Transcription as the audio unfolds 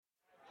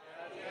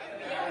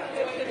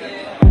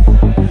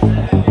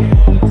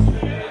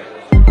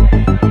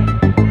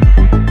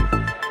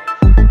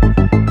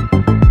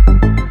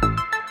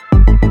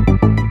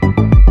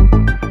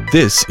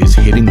This is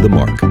Hitting the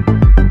Mark.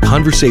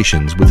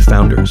 Conversations with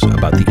founders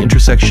about the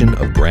intersection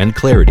of brand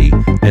clarity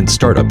and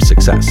startup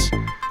success.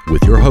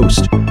 With your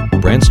host,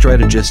 brand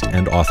strategist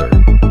and author,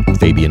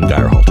 Fabian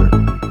Geierhalter.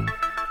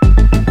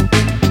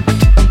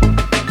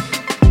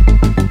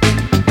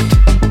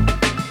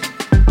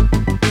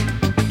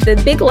 The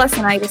big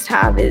lesson I just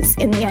have is,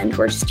 in the end,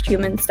 we're just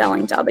humans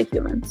selling to other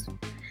humans.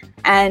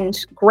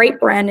 And great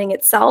branding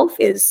itself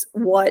is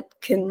what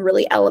can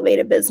really elevate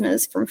a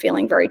business from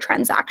feeling very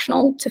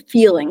transactional to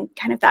feeling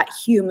kind of that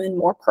human,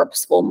 more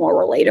purposeful, more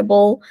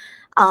relatable.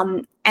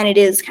 And it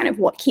is kind of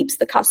what keeps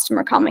the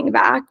customer coming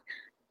back.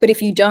 But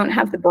if you don't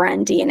have the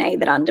brand DNA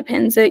that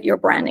underpins it, your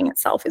branding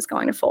itself is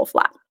going to fall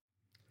flat.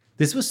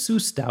 This was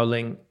Suze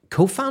Dowling,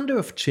 co-founder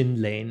of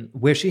Gin Lane,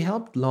 where she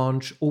helped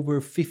launch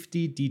over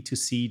 50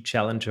 D2C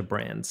challenger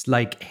brands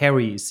like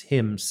Harry's,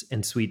 Hims,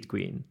 and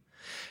Sweetgreen.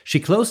 She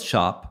closed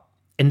shop,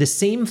 and the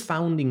same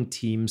founding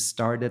team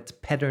started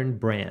Pattern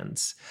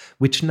Brands,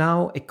 which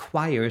now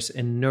acquires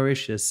and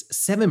nourishes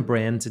 7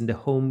 brands in the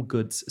home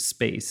goods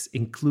space,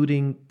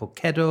 including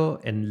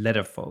Poketo and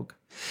Letterfolk.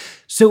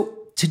 So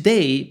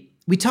today,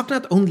 we talk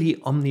not only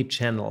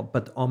omni-channel,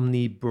 but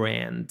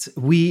omni-brand.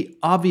 We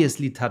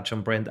obviously touch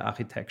on brand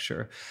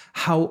architecture,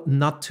 how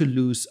not to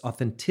lose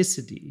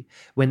authenticity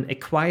when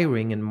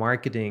acquiring and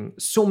marketing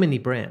so many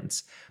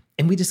brands.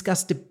 And we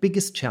discuss the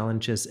biggest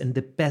challenges and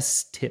the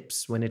best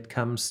tips when it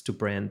comes to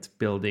brand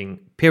building,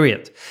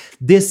 period.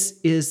 This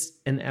is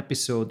an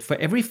episode for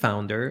every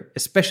founder,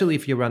 especially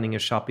if you're running a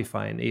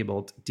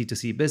Shopify-enabled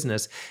D2C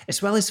business,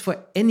 as well as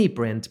for any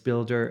brand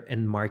builder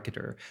and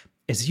marketer,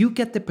 as you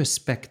get the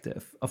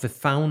perspective of a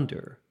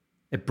founder,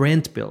 a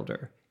brand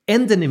builder,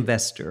 and an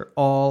investor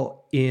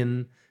all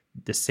in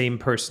the same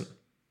person.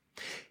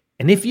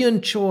 And if you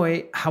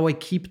enjoy how I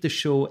keep the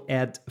show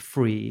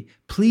ad-free,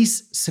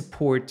 please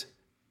support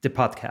the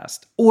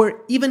podcast,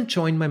 or even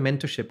join my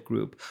mentorship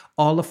group,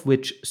 all of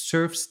which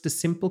serves the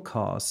simple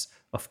cause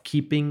of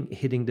keeping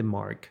Hitting the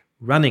Mark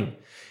running.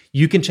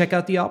 You can check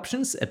out the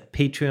options at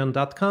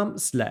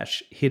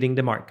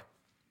patreon.com/hittingthemark.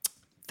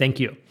 Thank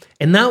you.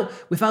 And now,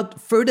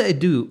 without further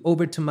ado,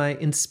 over to my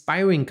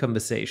inspiring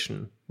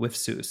conversation with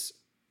Suze.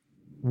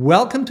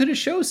 Welcome to the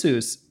show,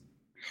 Suze.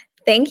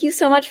 Thank you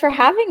so much for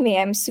having me.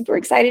 I'm super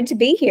excited to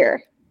be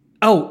here.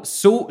 Oh,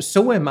 so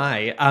am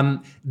I.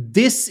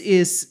 This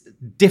is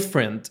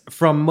different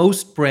from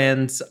most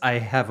brands I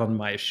have on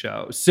my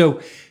show.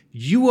 So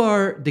you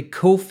are the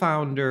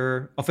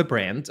co-founder of a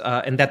brand,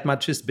 and that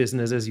much is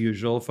business as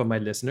usual for my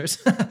listeners.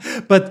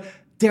 But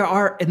there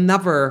are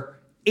another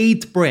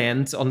 8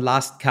 brands on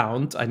last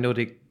count, I know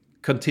they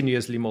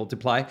continuously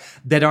multiply,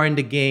 that are in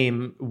the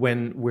game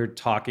when we're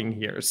talking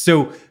here.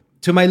 So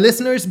to my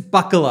listeners,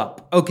 buckle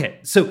up. Okay,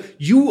 so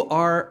you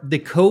are the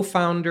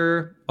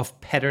co-founder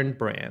of Pattern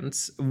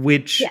Brands,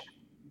 which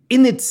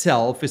in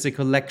itself is a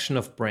collection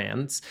of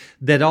brands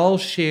that all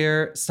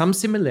share some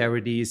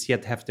similarities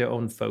yet have their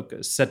own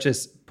focus, such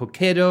as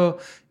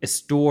Poketo, a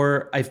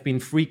store I've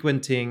been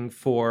frequenting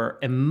for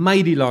a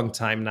mighty long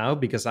time now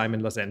because I'm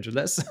in Los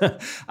Angeles.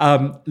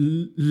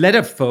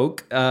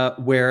 Letterfolk,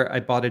 where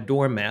I bought a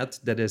doormat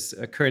that is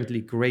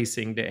currently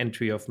gracing the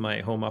entry of my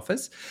home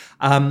office.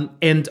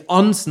 And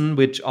Onsen,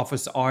 which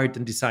offers art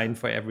and design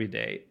for every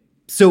day.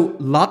 So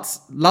lots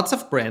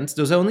of brands.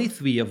 There's only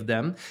 3 of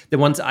them, the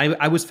ones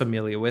I was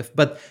familiar with.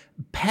 But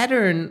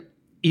Pattern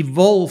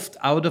evolved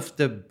out of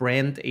the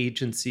brand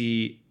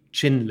agency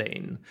Gin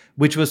Lane,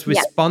 which was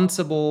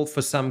responsible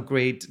for some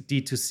great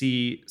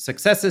D2C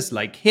successes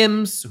like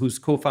Hims, whose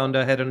co-founder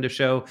I had on the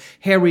show,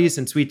 Harry's,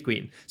 and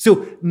Sweetgreen.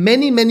 So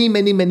many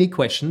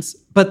questions.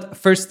 But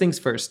first things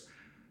first,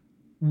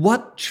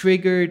 what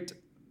triggered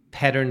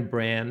Pattern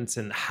Brands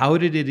and how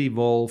did it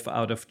evolve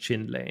out of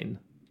Gin Lane?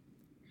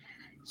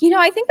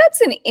 I think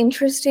that's an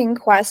interesting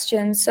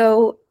question.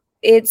 So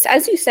it's,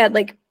 as you said,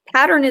 like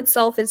Pattern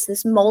itself is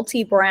this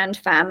multi-brand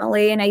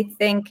family. And I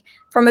think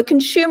from a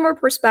consumer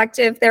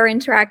perspective, they're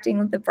interacting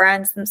with the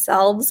brands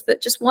themselves. But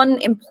just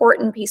one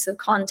important piece of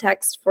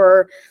context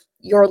for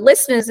your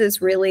listeners is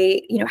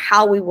really,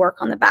 how we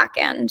work on the back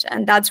end.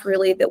 And that's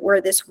really that we're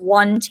this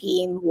one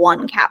team,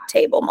 one cap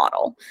table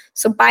model.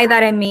 So by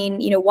that, I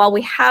mean, while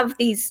we have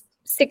these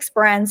 6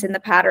 brands in the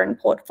Pattern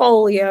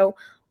portfolio,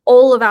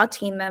 all of our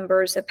team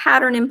members are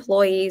Pattern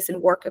employees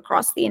and work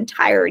across the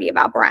entirety of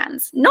our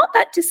brands. Not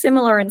that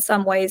dissimilar in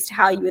some ways to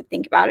how you would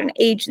think about an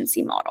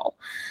agency model.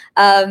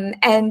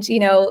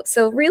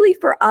 So really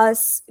for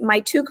us, my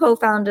 2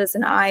 co-founders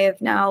and I have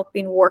now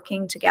been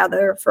working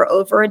together for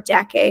over a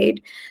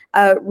decade,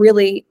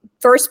 really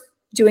first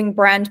doing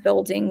brand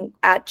building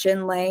at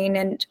Gin Lane.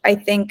 And I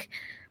think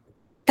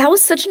that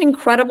was such an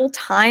incredible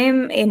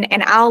time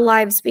in our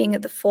lives, being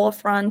at the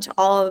forefront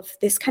of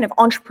this kind of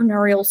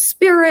entrepreneurial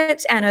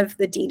spirit and of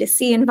the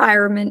D2C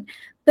environment.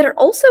 But it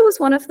also was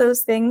one of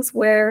those things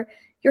where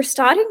you're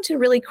starting to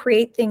really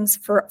create things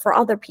for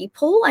other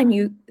people, and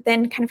you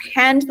then kind of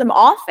hand them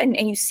off and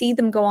you see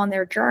them go on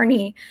their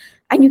journey,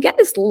 and you get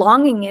this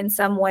longing in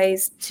some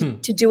ways to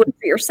do it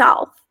for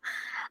yourself.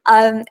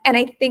 And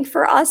I think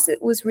for us,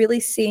 it was really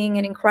seeing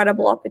an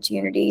incredible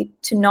opportunity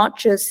to not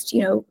just,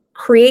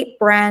 create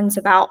brands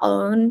of our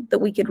own that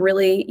we could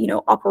really,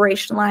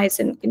 operationalize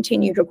and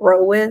continue to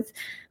grow with,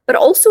 but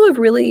also a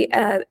really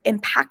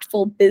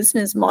impactful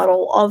business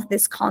model of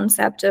this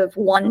concept of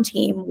one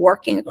team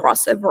working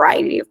across a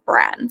variety of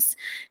brands.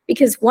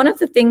 Because one of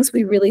the things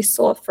we really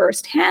saw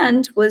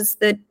firsthand was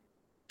that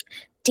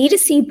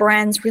D2C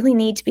brands really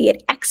need to be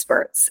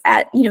experts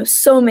at,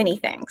 so many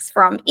things,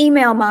 from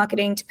email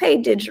marketing to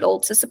paid digital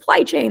to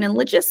supply chain and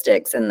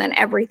logistics, and then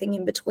everything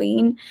in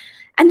between.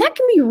 And that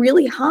can be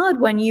really hard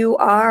when you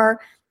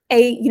are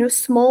a,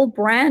 small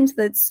brand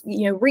that's,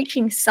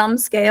 reaching some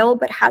scale,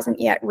 but hasn't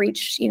yet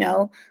reached,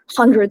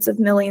 hundreds of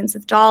millions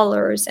of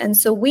dollars. And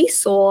so we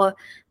saw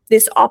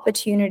this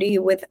opportunity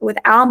with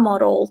our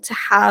model to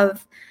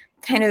have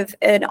kind of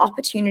an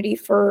opportunity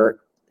for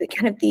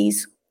kind of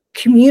these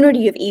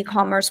community of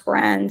e-commerce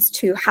brands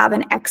to have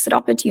an exit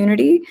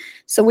opportunity.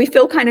 So we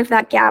fill kind of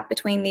that gap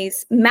between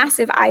these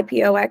massive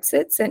IPO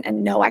exits and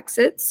no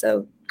exits.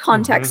 So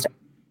context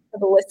for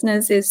the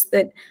listeners is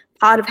that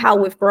part of how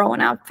we've grown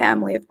our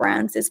family of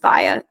brands is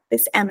via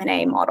this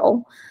M&A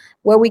model,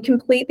 where we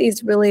complete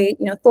these really,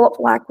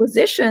 thoughtful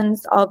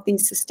acquisitions of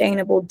these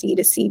sustainable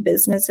D2C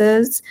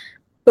businesses.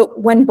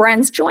 But when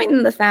brands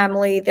join the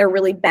family, they're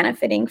really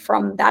benefiting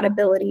from that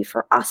ability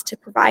for us to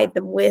provide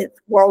them with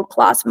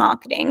world-class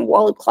marketing,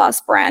 world-class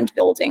brand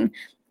building,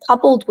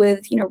 coupled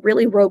with,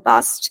 really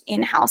robust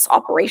in-house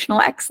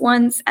operational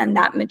excellence and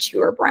that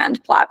mature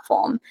brand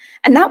platform.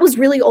 And that was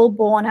really all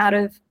born out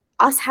of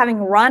us having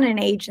run an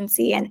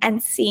agency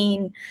and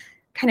seen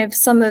kind of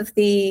some of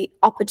the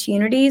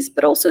opportunities,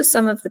 but also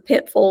some of the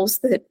pitfalls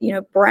that,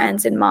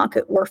 brands in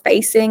market were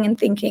facing, and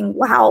thinking,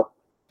 wow,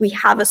 we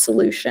have a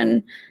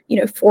solution,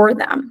 for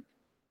them.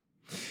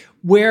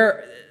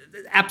 Where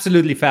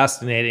absolutely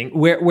fascinating.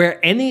 Were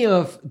any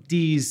of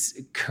these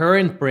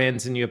current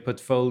brands in your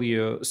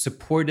portfolio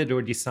supported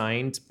or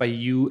designed by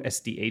you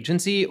as the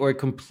agency, or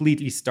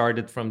completely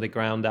started from the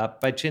ground up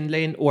by Chin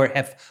Lane, or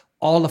have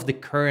all of the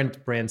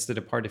current brands that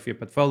are part of your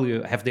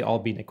portfolio, have they all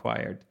been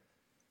acquired?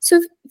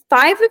 So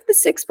 5 of the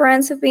 6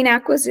 brands have been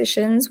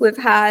acquisitions. We've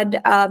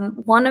had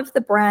one of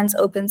the brands,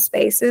 Open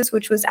Spaces,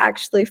 which was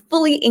actually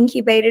fully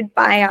incubated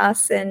by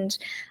us and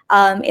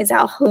is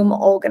our home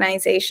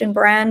organization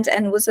brand,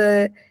 and was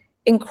a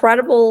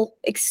incredible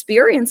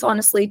experience,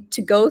 honestly,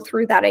 to go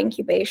through that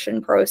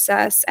incubation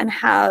process and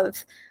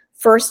have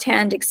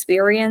firsthand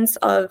experience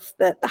of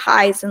the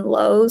highs and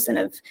lows, and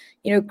of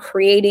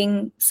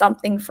creating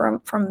something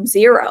from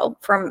zero,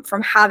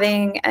 from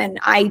having an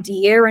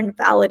idea and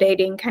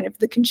validating kind of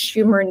the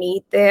consumer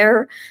need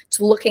there,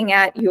 to looking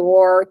at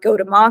your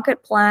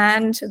go-to-market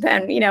plan, to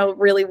then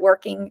really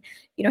working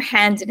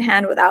hand in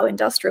hand with our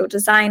industrial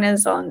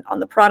designers on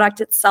the product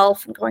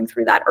itself, and going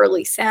through that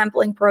early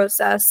sampling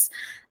process.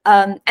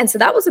 And so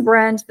that was a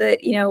brand that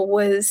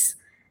was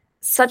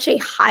such a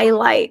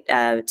highlight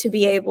to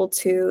be able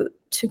to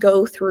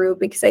go through,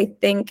 because I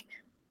think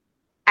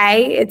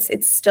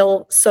it's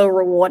still so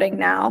rewarding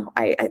now.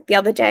 The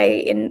other day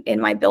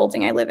in my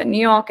building, I live in New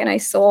York, and I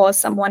saw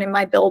someone in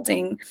my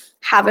building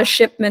have a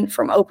shipment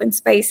from Open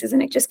Spaces,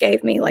 and it just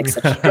gave me like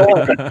such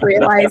joy to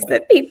realize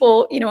that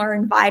people are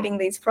inviting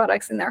these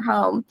products in their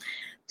home.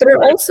 But it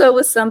also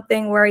was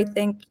something where I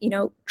think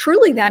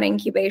truly that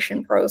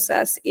incubation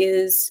process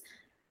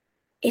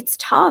it's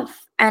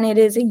tough, and it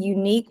is a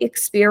unique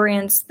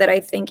experience that I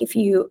think if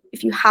you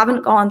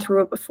haven't gone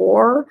through it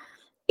before,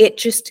 it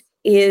just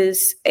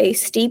is a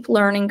steep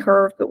learning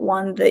curve, but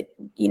one that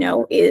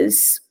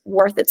is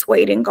worth its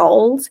weight in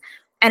gold.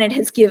 And it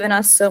has given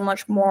us so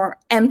much more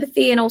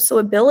empathy and also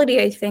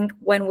ability, I think,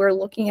 when we're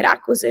looking at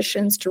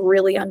acquisitions, to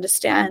really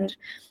understand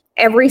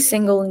every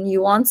single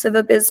nuance of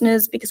a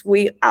business, because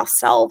we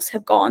ourselves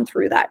have gone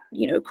through that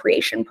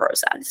creation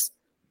process.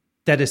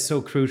 That is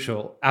so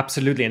crucial.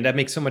 Absolutely. And that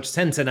makes so much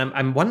sense. And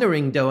I'm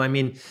wondering, though, I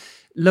mean,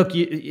 look,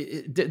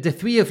 the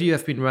 3 of you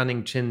have been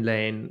running Chin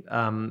Lane,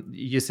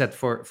 you said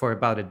for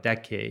about a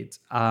decade,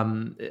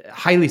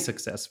 highly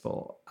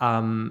successful.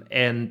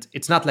 And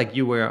it's not like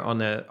you were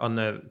on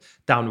a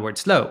downward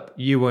slope.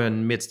 You were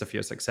in the midst of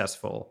your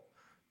successful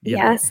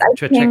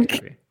trajectory.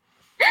 Think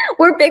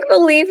we're big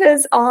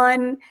believers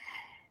on,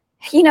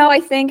 I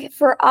think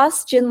for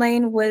us, Chin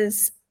Lane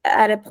was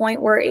at a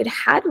point where it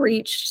had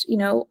reached,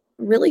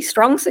 really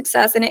strong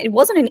success, and it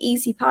wasn't an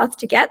easy path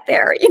to get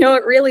there.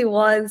 It really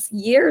was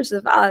years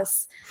of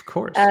us, of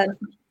course,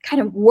 kind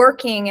of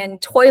working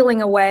and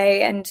toiling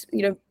away, and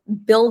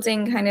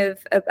building kind of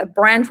a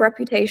brand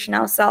reputation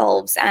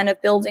ourselves, and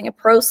of building a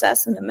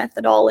process and a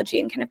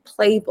methodology and kind of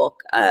playbook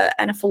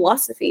and a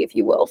philosophy, if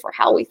you will, for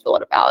how we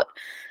thought about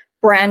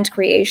brand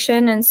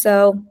creation. And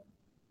so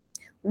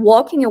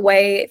walking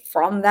away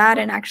from that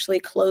and actually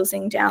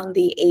closing down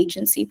the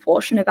agency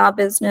portion of our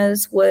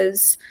business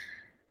was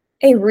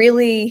a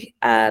really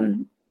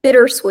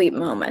bittersweet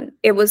moment.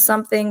 It was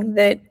something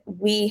that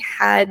we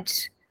had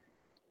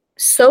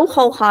so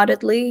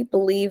wholeheartedly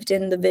believed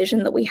in the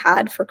vision that we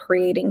had for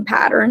creating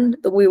Pattern,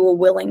 that we were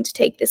willing to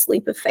take this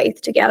leap of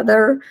faith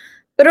together.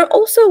 but it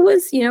also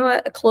was,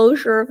 a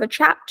closure of a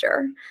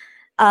chapter.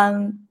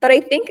 But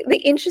I think the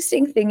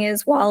interesting thing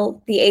is,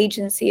 while the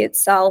agency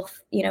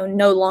itself,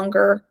 no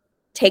longer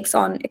takes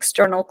on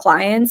external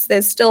clients,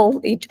 there's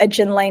still a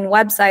Gin Lane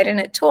website, and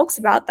it talks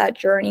about that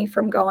journey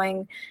from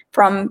going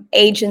from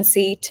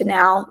agency to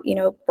now,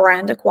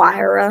 brand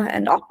acquirer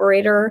and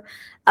operator.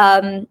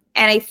 And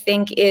I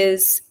think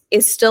is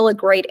still a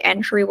great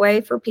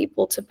entryway for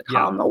people to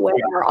become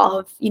aware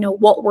of,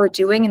 what we're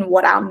doing and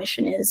what our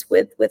mission is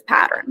with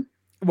Pattern.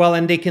 Well,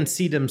 and they can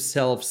see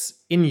themselves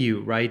in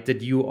you, right?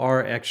 That you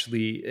are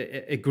actually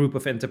a group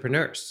of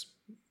entrepreneurs.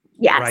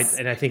 Yes. Right.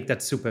 And I think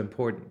that's super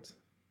important.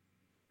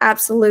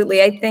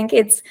 Absolutely. I think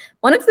it's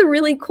one of the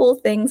really cool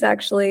things,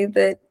 actually,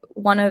 that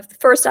one of the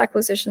first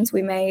acquisitions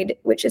we made,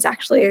 which is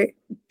actually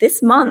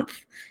this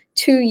month,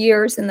 2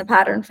 years in the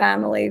Pattern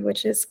family,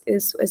 which is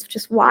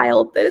just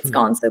wild that it's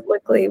gone so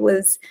quickly,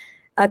 was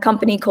a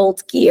company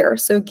called Gear.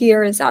 So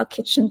Gear is our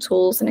kitchen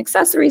tools and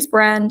accessories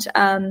brand.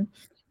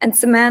 And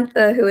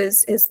Samantha, who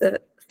is the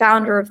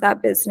founder of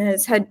that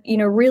business, had,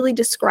 really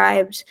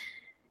described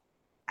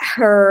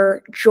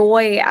her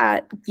joy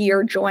at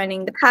Gear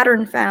joining the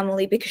Pattern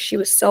family because she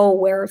was so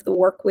aware of the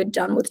work we'd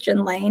done with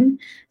Gin Lane.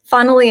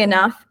 Funnily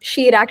enough,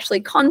 she had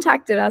actually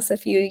contacted us a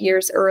few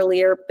years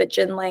earlier, but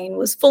Gin Lane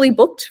was fully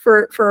booked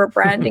for a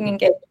branding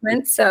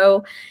engagement.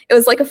 So it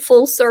was like a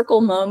full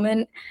circle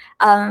moment.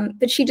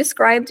 But she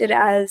described it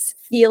as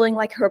feeling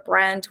like her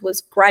brand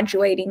was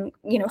graduating,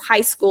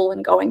 high school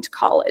and going to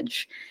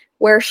college,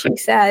 where she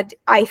said,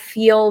 I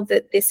feel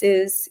that this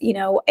is,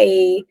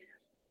 a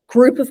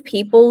group of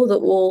people that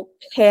will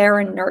care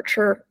and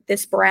nurture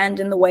this brand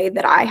in the way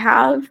that I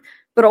have,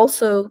 but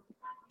also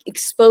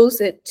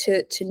expose it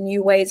to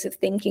new ways of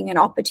thinking and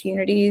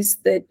opportunities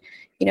that,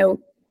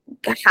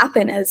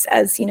 happen as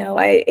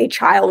a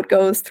child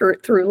goes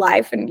through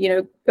life and,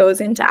 goes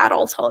into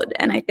adulthood.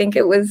 And I think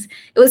it was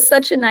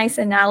such a nice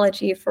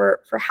analogy for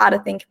how to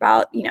think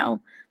about,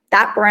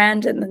 that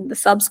brand and then the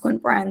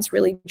subsequent brands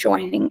really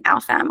joining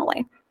our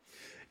family.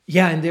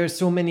 Yeah, and there's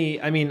so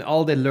many,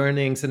 all the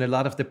learnings and a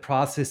lot of the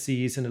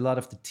processes and a lot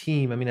of the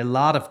team, a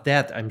lot of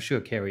that I'm sure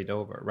carried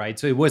over, right?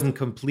 So it wasn't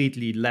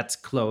completely let's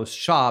close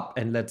shop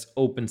and let's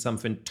open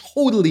something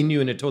totally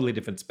new in a totally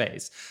different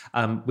space,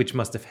 which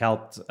must have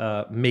helped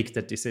make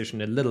that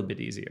decision a little bit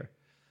easier.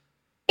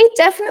 It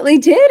definitely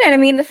did.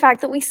 And the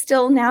fact that we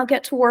still now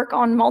get to work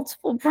on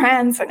multiple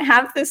brands and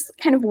have this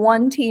kind of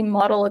one team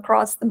model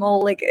across them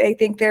all, like I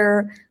think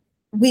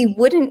we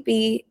wouldn't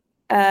be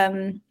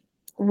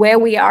where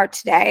we are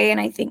today, and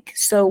I think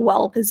so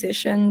well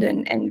positioned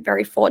and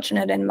very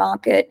fortunate in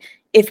market,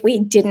 if we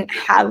didn't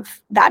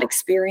have that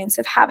experience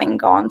of having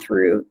gone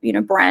through,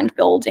 brand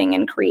building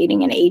and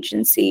creating an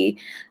agency.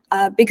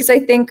 Because I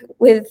think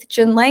with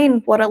Gin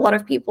Lane, what a lot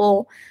of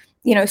people,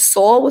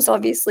 saw was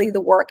obviously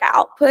the work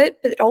output,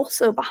 but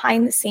also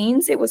behind the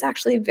scenes, it was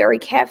actually very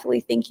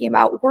carefully thinking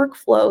about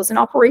workflows and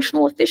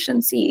operational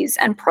efficiencies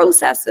and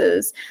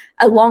processes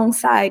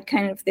alongside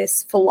kind of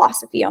this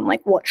philosophy on like,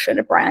 what should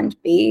a brand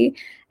be?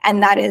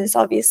 And that is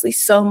obviously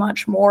so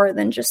much more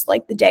than just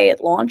like the day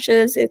it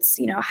launches. It's,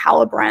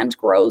 how a brand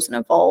grows and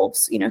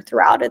evolves,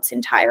 throughout its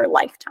entire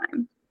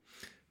lifetime.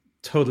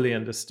 Totally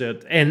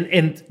understood.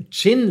 And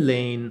Gin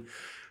Lane,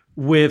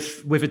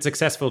 with its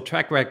successful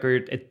track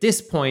record at this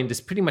point,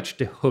 is pretty much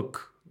the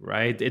hook,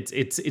 right?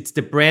 It's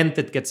the brand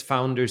that gets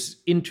founders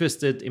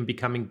interested in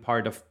becoming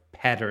part of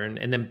Pattern,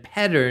 and then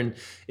Pattern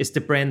is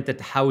the brand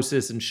that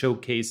houses and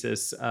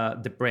showcases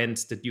the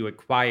brands that you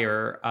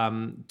acquire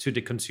to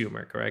the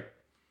consumer, correct?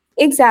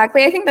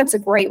 Exactly. I think that's a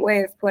great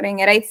way of putting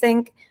it. I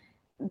think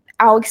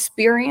our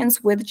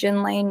experience with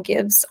Gin Lane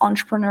gives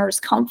entrepreneurs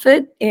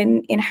comfort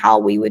in how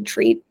we would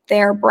treat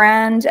their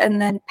brand.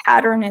 And then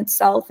Pattern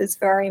itself is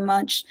very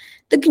much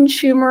the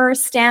consumer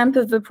stamp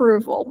of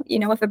approval.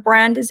 If a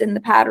brand is in the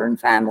Pattern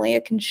family,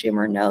 a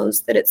consumer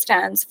knows that it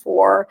stands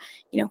for,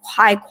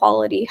 high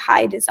quality,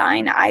 high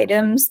design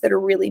items that are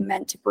really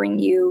meant to bring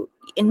you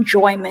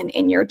enjoyment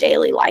in your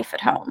daily life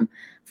at home.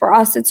 For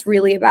us, it's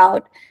really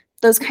about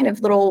those kind of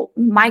little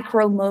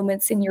micro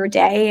moments in your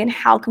day and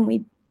how can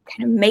we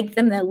kind of make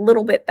them a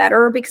little bit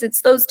better, because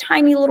it's those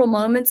tiny little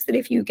moments that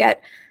if you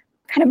get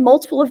kind of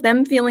multiple of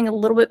them feeling a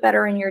little bit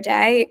better in your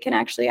day, it can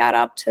actually add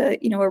up to,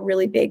 a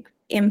really big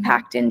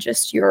impact in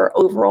just your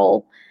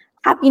overall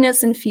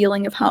happiness and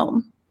feeling of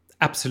home.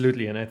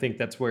 Absolutely. And I think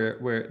that's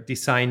where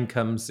design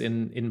comes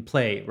in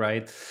play,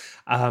 right?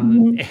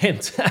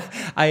 And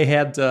I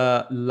had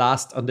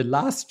on the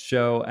last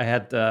show, I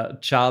had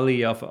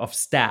Charlie of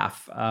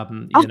staff,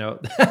 on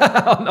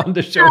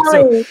the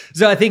show.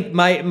 So I think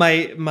my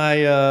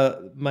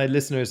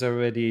listeners are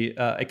already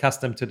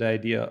accustomed to the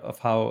idea of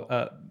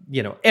how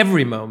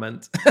every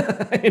moment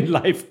in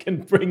life can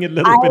bring a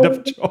little bit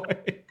of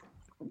joy.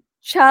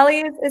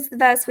 Charlie is the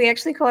best. We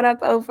actually caught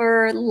up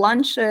over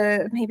lunch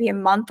maybe a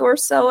month or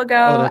so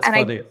ago. And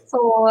funny. I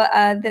saw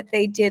that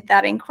they did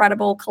that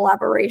incredible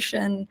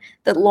collaboration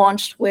that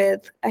launched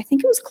with, I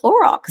think it was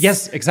Clorox.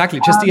 Yes, exactly.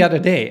 Just the other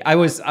day. I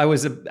was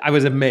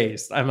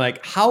amazed. I'm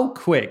like, how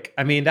quick?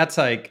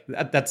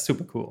 That's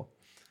super cool.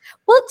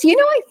 Well, do you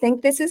know, I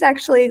think this is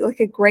actually like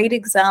a great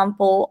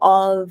example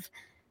of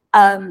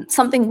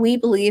something we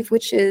believe,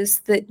 which is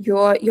that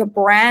your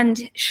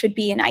brand should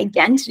be an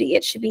identity.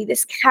 It should be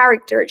this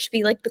character. It should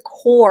be like the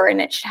core,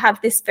 and it should have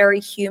this very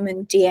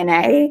human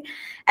DNA.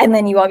 And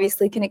then you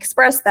obviously can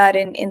express that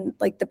in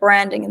like the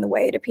branding and the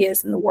way it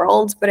appears in the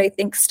world. But I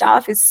think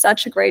Staff is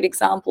such a great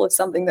example of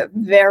something that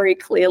very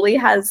clearly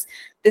has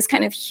this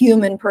kind of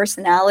human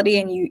personality,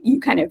 and you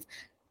kind of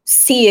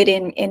see it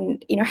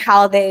in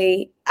how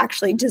they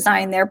actually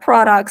design their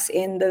products,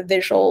 in the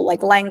visual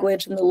like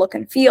language and the look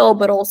and feel,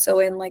 but also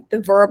in like the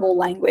verbal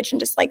language and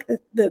just like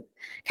the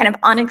kind of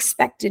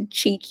unexpected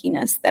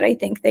cheekiness that I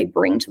think they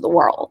bring to the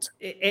world.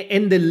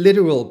 And the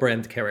literal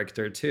brand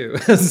character too.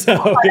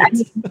 So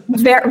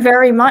very,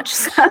 very much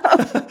so.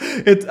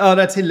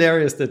 That's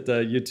hilarious that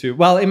you two.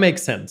 Well, it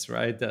makes sense,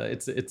 right?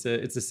 It's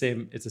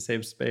the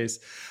same space.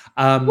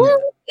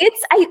 Well,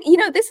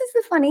 this is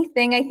the funny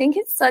thing. I think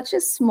it's such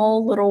a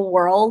small little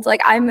world.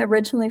 Like, I'm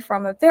originally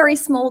from a very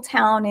small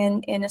town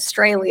in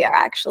Australia,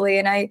 actually.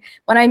 And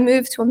when I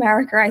moved to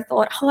America, I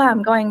thought, it's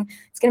going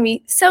to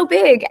be so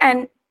big.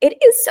 And it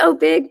is so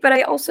big. But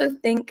I also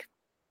think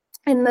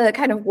in the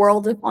kind of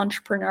world of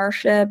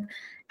entrepreneurship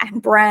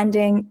and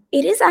branding,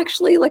 it is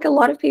actually like a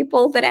lot of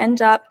people that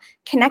end up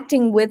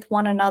connecting with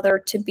one another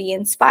to be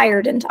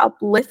inspired and to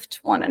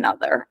uplift one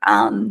another.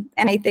 And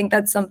I think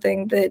that's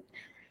something that,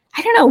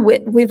 I don't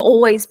know, we've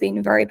always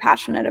been very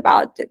passionate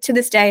about. To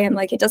this day, I'm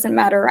like, it doesn't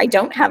matter. I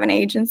don't have an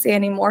agency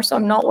anymore, so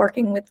I'm not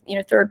working with,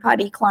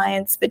 third-party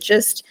clients, but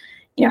just,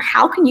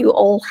 how can you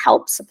all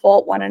help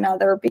support one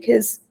another?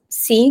 Because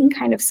seeing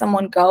kind of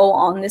someone go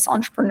on this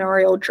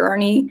entrepreneurial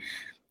journey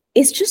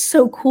is just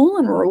so cool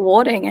and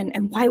rewarding.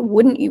 And why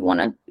wouldn't you want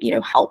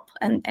to, help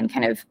and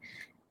kind of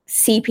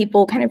see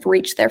people kind of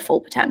reach their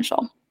full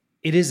potential?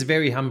 It is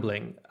very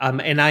humbling.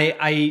 And I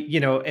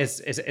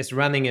as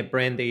running a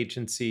brand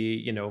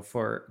agency,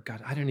 for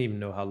God, I don't even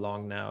know how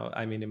long now.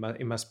 I mean,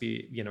 it must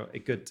be, a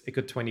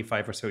good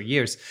 25 or so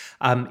years,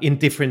 in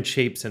different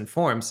shapes and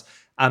forms.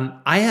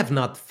 I have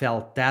not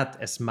felt that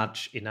as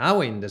much in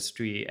our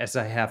industry as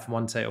I have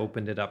once I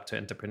opened it up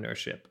to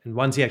entrepreneurship. And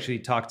once you actually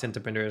talk to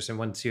entrepreneurs, and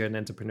once you're an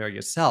entrepreneur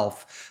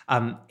yourself,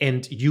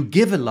 and you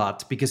give a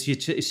lot because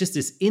it's just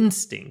this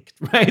instinct,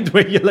 right?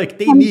 Where you're like,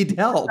 they need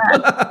help.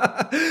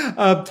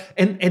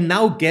 And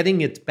now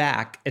getting it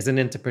back as an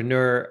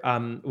entrepreneur,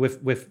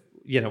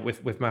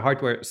 with my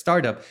hardware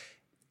startup,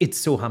 it's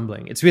so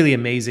humbling. It's really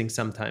amazing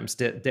sometimes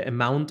the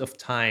amount of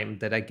time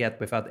that I get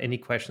without any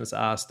questions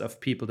asked of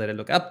people that I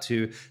look up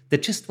to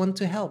that just want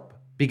to help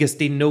because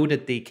they know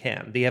that they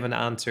can. They have an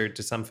answer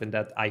to something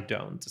that I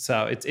don't.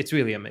 So it's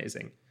really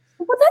amazing.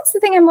 Well, that's the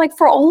thing. I'm like,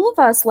 for all of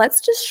us, let's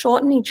just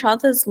shorten each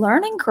other's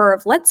learning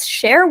curve. Let's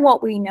share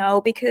what we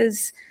know,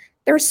 because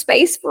there's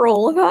space for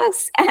all of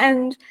us.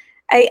 And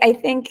I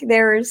think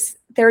there's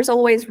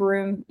always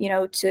room,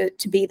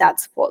 to be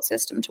that support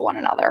system to one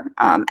another.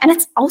 And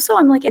it's also,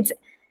 I'm like,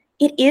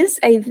 it is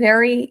a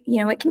very,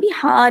 it can be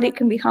hard, it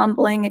can be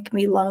humbling, it can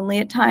be lonely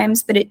at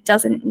times, but it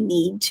doesn't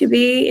need to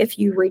be if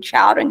you reach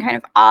out and kind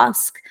of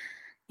ask,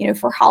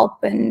 for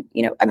help. And,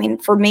 I mean,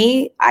 for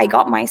me, I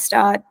got my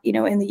start,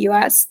 in the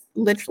US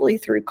literally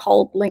through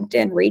cold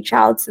LinkedIn reach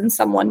outs and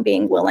someone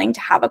being willing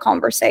to have a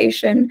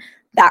conversation.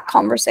 That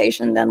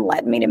conversation then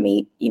led me to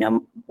meet,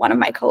 one of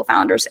my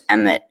co-founders,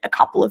 Emmett, a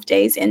couple of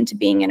days into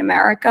being in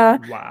America.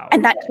 Wow.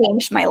 And that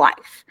changed my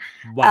life.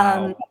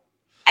 Wow.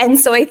 And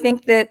so I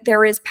think that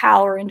there is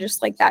power in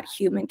just like that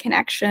human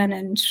connection,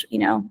 and,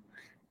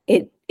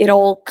 it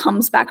all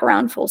comes back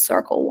around full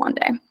circle one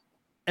day.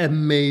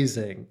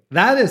 Amazing.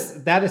 That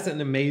is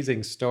an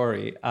amazing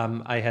story.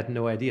 I had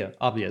no idea,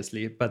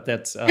 obviously, but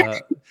that's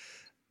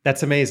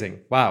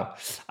amazing. Wow.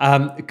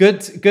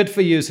 Good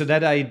for you. So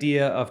that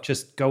idea of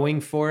just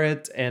going for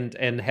it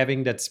and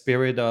having that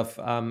spirit of,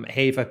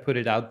 hey, if I put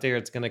it out there,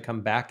 it's going to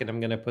come back, and I'm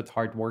going to put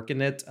hard work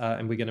in it,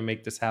 and we're going to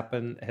make this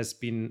happen, has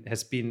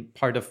been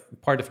part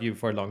of you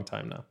for a long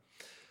time now.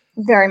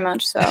 Very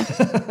much so.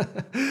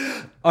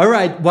 All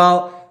right.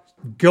 Well,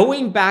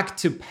 going back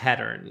to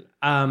Pattern.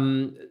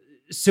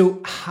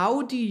 So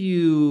how do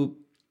you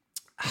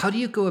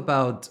go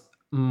about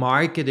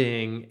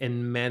marketing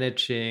and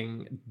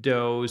managing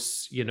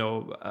those,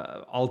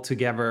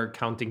 altogether,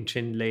 counting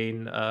Chin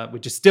Lane,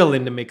 which is still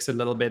in the mix a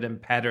little bit,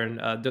 and Pattern,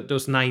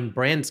 those 9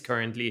 brands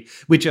currently,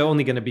 which are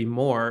only going to be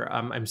more,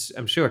 I'm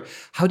sure.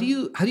 How do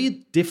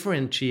you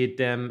differentiate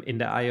them in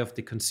the eye of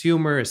the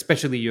consumer,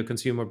 especially your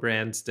consumer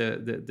brands,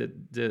 the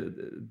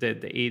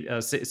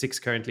 6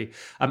 currently?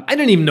 I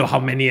don't even know how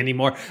many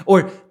anymore,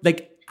 or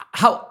like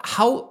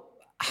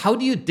how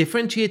do you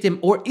differentiate them?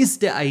 Or is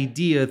the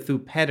idea through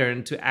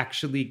Pattern to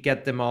actually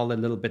get them all a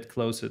little bit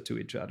closer to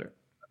each other?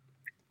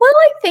 Well,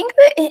 I think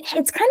that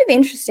it's kind of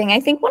interesting. I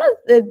think one of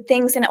the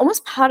things, and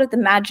almost part of the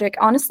magic,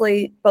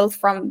 honestly, both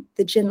from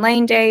the Chin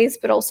Lane days,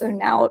 but also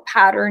now at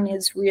Pattern,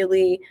 is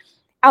really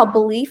our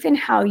belief in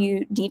how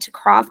you need to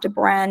craft a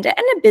brand and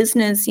a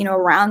business,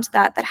 around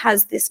that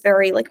has this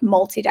very like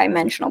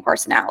multi-dimensional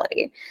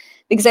personality.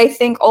 because I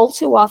think all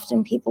too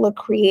often people are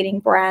creating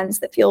brands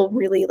that feel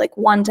really like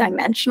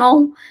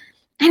one-dimensional,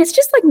 and it's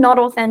just like not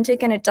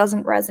authentic and it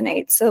doesn't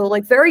resonate. So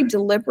like very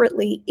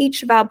deliberately,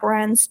 each of our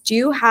brands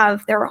do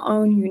have their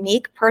own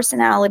unique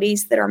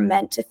personalities that are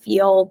meant to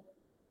feel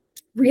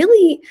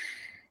really,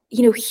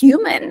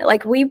 human.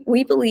 Like we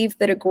believe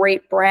that a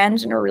great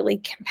brand and a really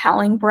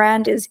compelling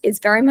brand is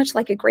very much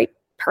like a great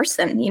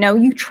person.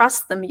 You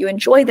trust them, you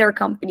enjoy their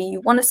company,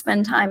 you want to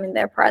spend time in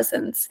their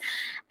presence.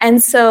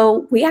 And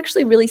so we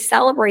actually really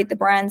celebrate the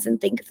brands and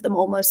think of them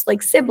almost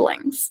like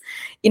siblings.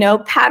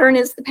 Pattern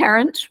is the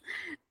parent.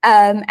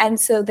 And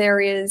so there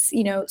is,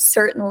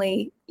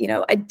 certainly,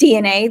 a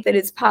DNA that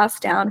is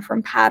passed down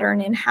from Pattern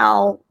in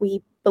how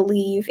we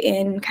believe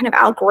in kind of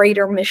our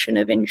greater mission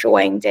of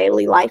enjoying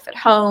daily life at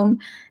home,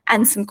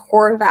 and some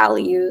core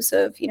values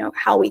of,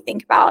 how we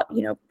think about,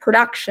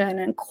 production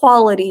and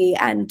quality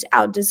and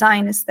our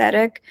design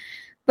aesthetic.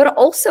 But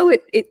also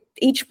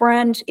each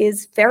brand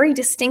is very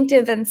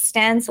distinctive and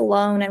stands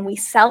alone, and we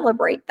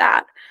celebrate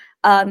that.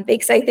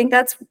 Because I think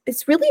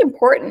it's really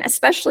important,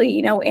 especially,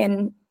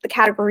 in the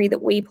category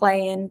that we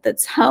play in,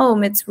 that's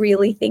home. It's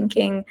really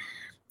thinking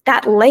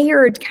that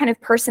layered kind of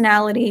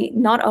personality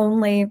not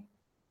only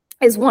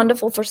is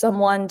wonderful for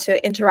someone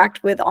to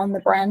interact with on the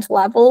brand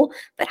level,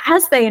 but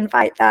as they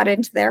invite that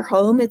into their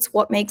home, it's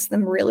what makes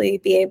them really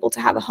be able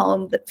to have a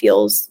home that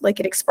feels like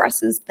it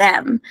expresses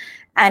them.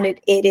 And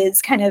it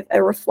is kind of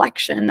a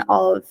reflection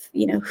of,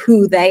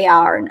 who they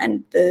are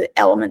and the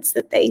elements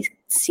that they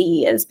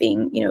see as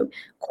being,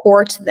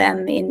 core to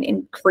them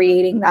in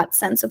creating that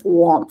sense of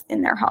warmth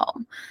in their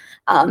home.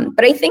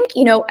 But I think,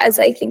 as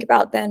I think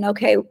about then,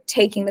 okay,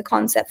 taking the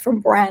concept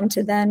from brand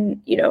to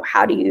then,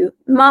 how do you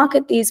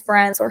market these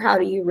brands, or how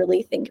do you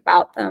really think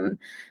about them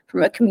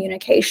from a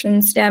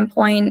communication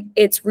standpoint?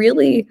 It's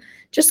really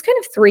just kind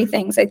of three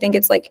things. I think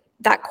it's like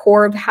that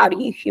core of how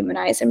do you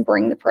humanize and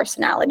bring the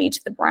personality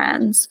to the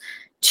brands.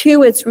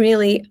 Two, it's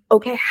really,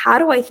 okay, how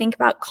do I think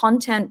about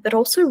content, but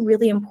also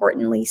really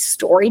importantly,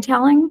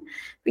 storytelling?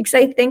 Because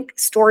I think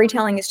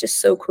storytelling is just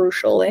so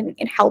crucial in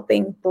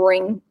helping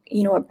bring,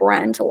 a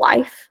brand to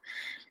life.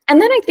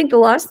 And then I think the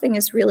last thing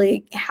is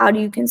really, how do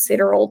you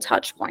consider all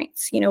touch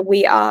points?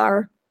 We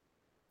are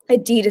a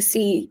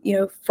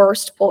D2C,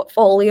 first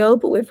portfolio,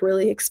 but we've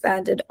really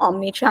expanded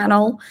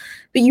omni-channel.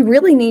 But you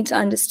really need to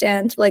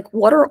understand, like,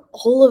 what are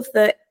all of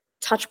the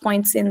touch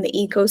points in the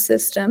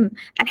ecosystem,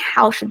 and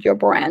how should your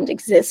brand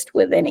exist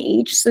within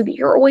each, so that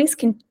you're always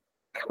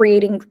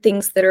creating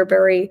things that are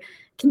very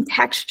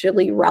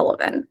contextually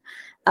relevant.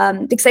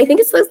 Because I think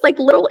it's those like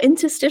little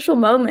interstitial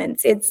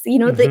moments. It's, the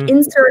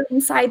insert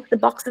inside the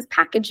box's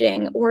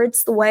packaging, or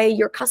it's the way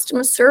your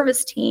customer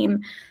service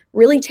team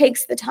really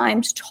takes the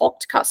time to talk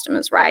to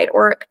customers, right?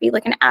 Or it could be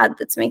like an ad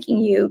that's making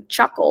you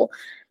chuckle.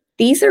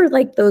 These are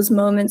like those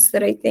moments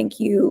that I think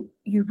you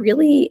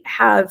really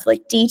have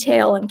like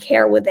detail and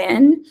care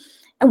within.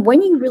 And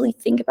when you really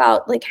think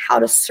about like how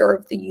to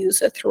serve the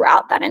user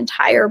throughout that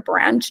entire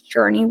brand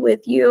journey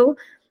with you,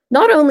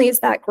 not only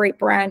is that great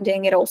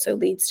branding, it also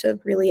leads to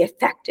really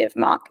effective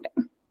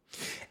marketing.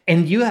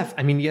 And you have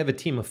a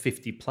team of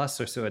 50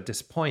 plus or so at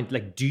this point.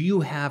 Like, do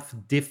you have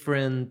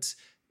different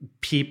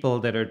people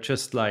that are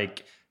just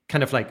like,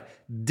 kind of like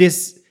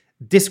this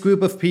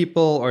group of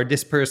people, or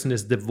this person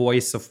is the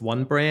voice of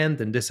one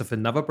brand and this of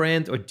another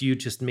brand? Or do you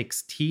just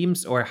mix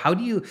teams? Or how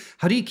do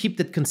you keep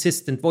that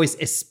consistent voice,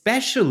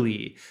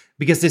 especially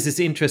because this is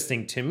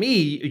interesting to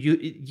me?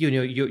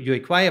 You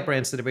acquire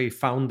brands that are very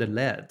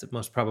founder-led,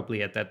 most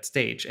probably at that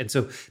stage. And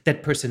so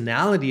that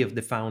personality of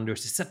the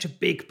founders is such a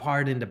big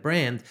part in the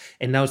brand.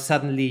 And now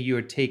suddenly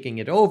you're taking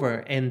it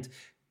over, and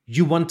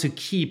you want to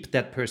keep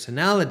that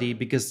personality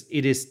because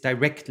it is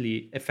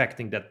directly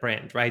affecting that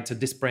brand, right? So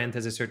this brand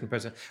has a certain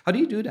person. How do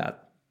you do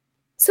that?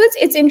 So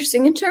it's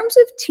interesting in terms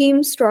of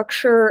team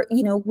structure.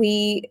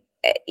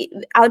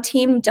 Our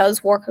team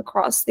does work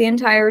across the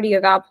entirety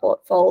of our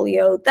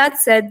portfolio. That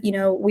said,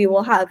 we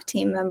will have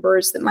team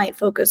members that might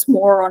focus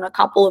more on a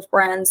couple of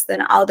brands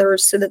than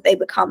others, so that they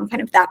become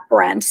kind of that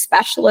brand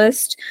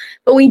specialist.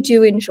 But we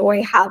do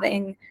enjoy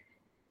having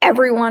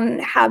everyone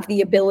have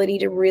the ability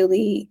to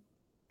really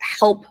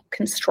help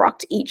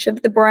construct each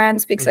of the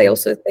brands, because I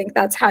also think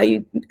that's how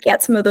you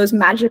get some of those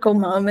magical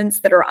moments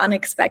that are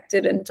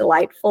unexpected and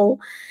delightful.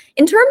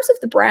 In terms of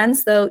the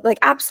brands, though, like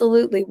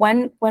absolutely,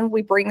 when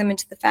we bring them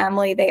into the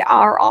family, they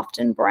are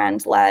often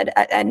brand-led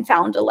and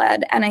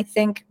founder-led. And I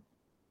think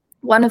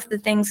one of the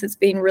things that's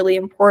been really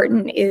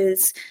important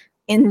is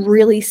in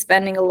really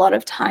spending a lot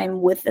of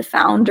time with the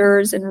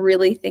founders and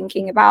really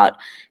thinking about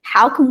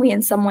how can we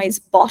in some ways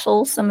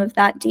bottle some of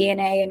that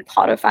DNA and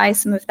codify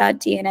some of that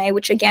DNA,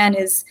 which again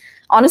is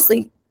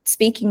honestly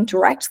speaking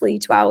directly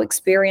to our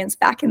experience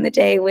back in the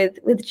day with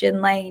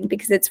Jin Lane,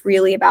 because it's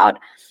really about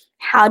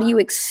how do you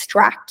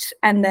extract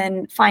and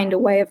then find a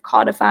way of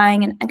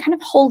codifying and kind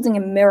of holding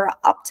a mirror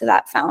up to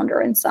that founder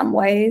in some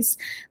ways,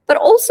 but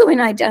also in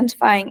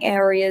identifying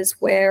areas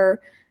where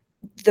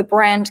the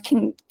brand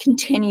can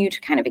continue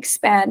to kind of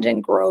expand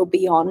and grow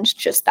beyond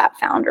just that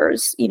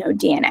founder's,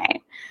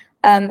 DNA.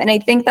 And I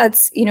think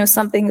that's,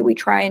 something that we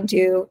try and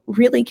do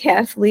really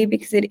carefully,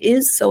 because it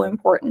is so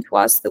important to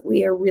us that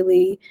we are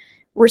really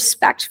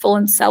respectful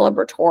and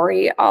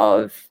celebratory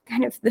of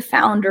kind of the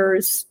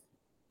founders'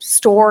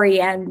 story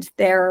and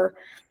their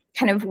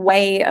kind of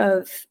way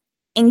of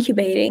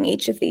incubating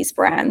each of these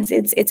brands.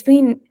 It's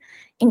been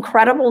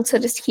incredible to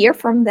just hear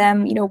from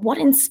them, what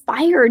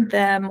inspired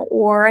them,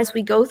 or as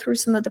we go through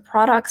some of the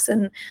products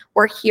and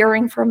we're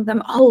hearing from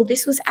them, oh,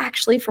 this was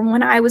actually from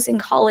when I was in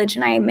college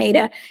and I made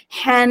a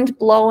hand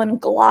blown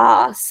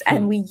glass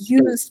and we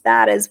used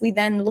that as we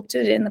then looked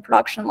at it in the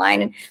production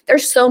line. And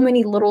there's so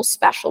many little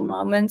special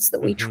moments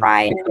that we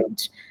try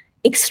and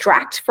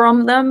extract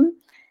from them,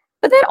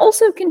 but then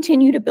also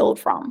continue to build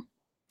from.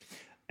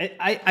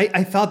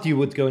 I thought you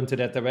would go into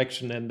that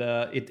direction, and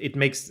it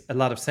makes a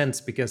lot of sense,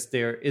 because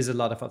there is a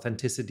lot of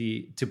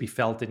authenticity to be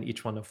felt in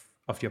each one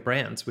of your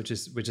brands, which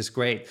is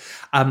great.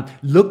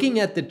 Looking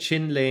at the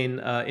Chin Lane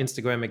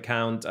Instagram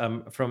account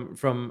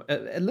from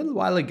a little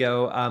while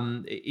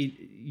ago,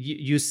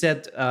 you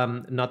said,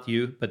 not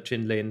you, but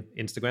Chin Lane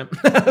Instagram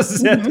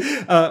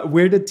said,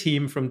 we're the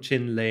team from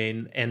Chin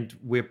Lane, and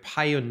we're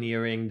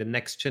pioneering the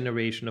next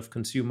generation of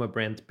consumer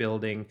brand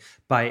building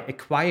by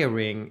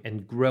acquiring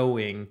and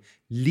growing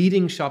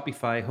leading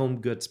Shopify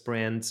home goods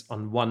brands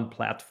on one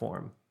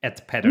platform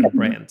at Pattern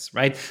Brands,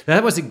 right?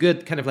 That was a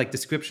good kind of like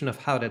description of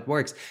how that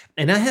works.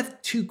 And I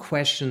have two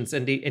questions,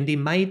 and they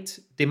might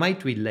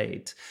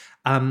relate.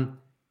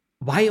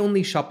 Why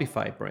only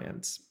Shopify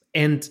brands?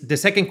 And the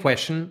second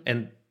question,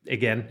 and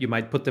again, you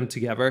might put them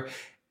together.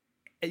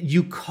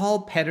 You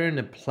call Pattern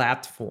a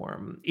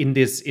platform in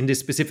this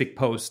specific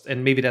post,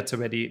 and maybe that's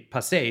already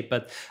passé,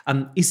 but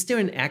is there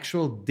an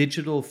actual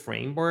digital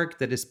framework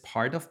that is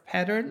part of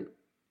Pattern?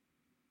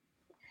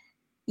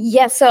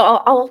 Yes, so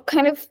I'll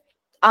kind of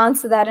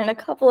answer that in a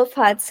couple of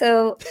parts.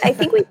 So I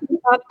think we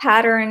think about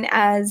Pattern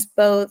as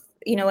both,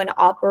 an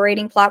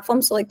operating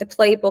platform, so like the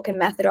playbook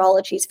and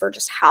methodologies for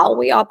just how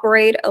we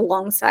operate,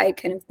 alongside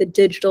kind of the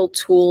digital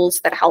tools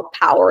that help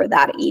power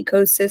that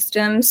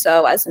ecosystem.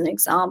 So as an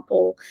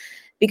example,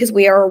 because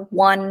we are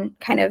one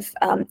kind of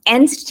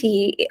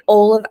entity,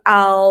 all of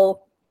our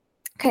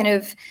kind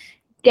of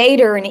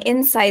data and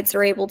insights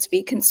are able to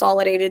be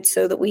consolidated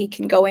so that we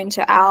can go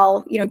into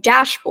our,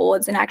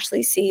 dashboards and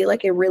actually see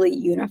like a really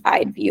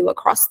unified view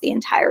across the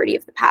entirety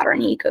of the Pattern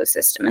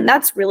ecosystem. And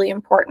that's really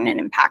important and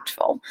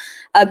impactful.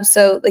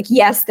 So like,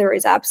 yes, there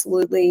is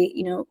absolutely,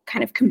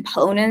 kind of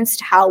components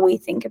to how we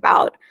think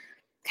about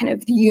kind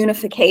of the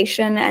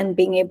unification and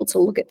being able to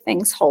look at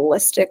things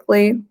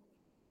holistically.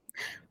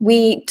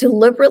 We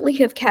deliberately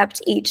have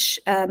kept each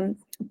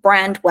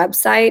brand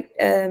website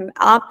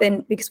up,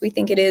 and because we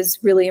think it is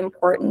really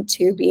important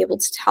to be able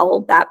to tell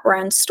that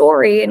brand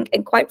story.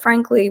 And quite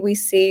frankly, we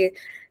see,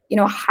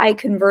 a high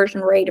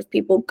conversion rate of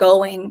people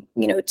going,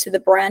 to the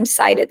brand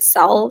site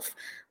itself.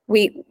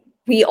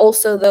 We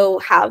also, though,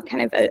 have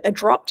kind of a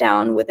drop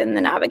down within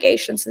the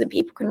navigation so that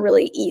people can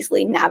really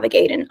easily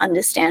navigate and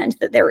understand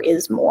that there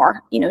is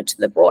more, to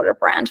the broader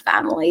brand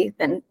family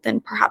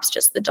than perhaps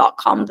just the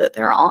 .com that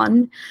they're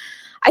on.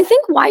 I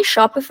think why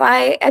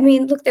Shopify,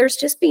 look, there's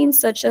just been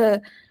such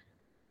a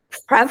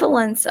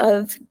prevalence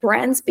of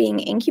brands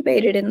being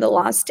incubated in the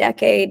last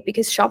decade,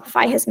 because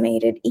Shopify has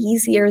made it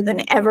easier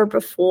than ever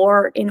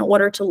before in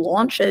order to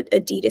launch a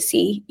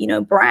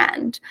D2C,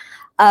 brand.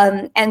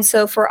 And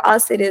so for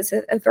us, it is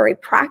a very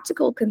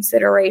practical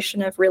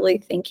consideration of really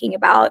thinking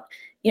about,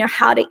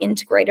 how to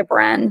integrate a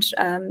brand,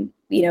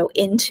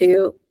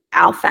 into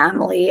our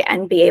family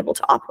and be able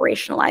to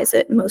operationalize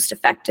it most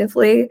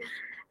effectively.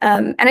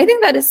 And I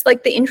think that is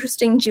like the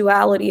interesting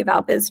duality of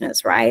our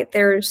business, right?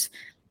 There's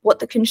what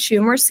the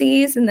consumer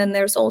sees, and then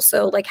there's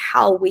also like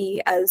how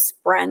we as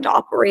brand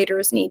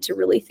operators need to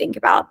really think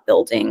about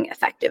building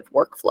effective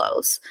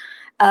workflows.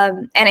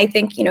 And I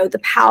think, the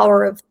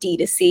power of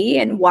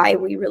D2C and why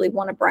we really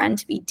want a brand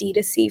to be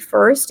D2C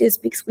first is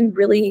because we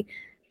really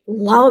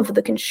love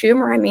the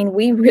consumer.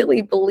 We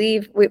really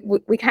believe,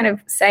 we kind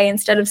of say,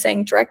 instead of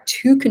saying direct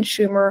to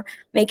consumer,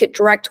 make it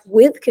direct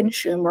with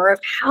consumer, of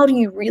how do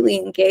you really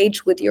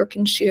engage with your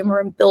consumer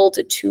and build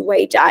a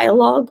two-way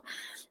dialogue.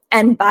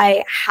 And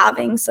by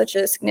having such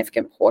a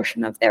significant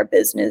portion of their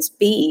business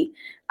be,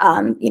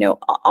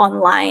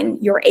 online,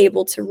 you're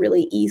able to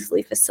really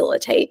easily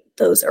facilitate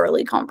those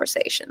early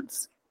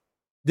conversations.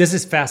 This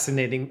is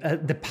fascinating.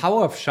 The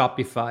power of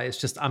Shopify is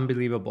just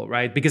unbelievable,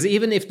 right? Because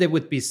even if there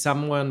would be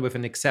someone with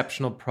an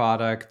exceptional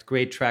product,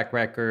 great track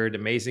record,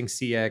 amazing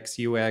CX,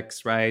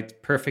 UX, right?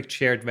 Perfect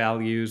shared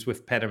values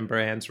with Pattern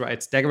Brands,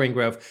 right? Staggering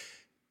growth.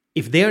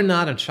 If they're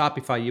not on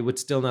Shopify, you would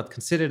still not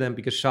consider them,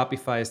 because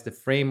Shopify is the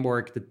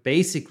framework that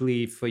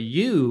basically, for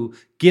you,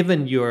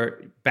 given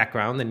your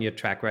background and your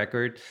track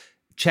record,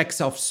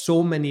 checks off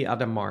so many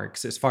other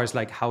marks as far as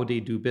like how they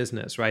do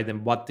business, right?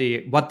 And what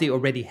they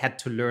already had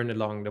to learn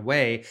along the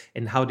way,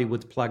 and how they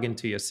would plug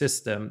into your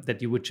system,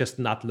 that you would just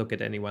not look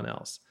at anyone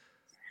else.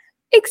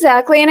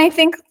 Exactly. And I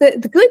think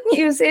the good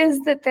news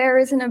is that there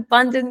is an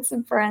abundance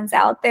of brands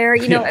out there.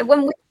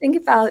 When we think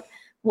about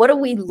what are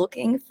we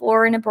looking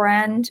for in a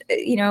brand?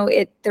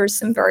 There's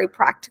some very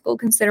practical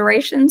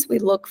considerations. We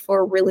look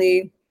for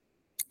really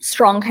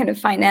strong kind of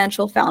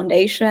financial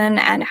foundation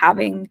and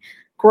having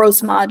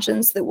gross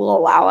margins that will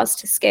allow us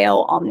to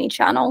scale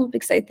omni-channel,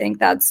 because I think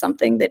that's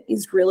something that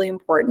is really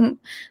important.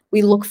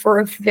 We look for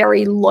a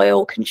very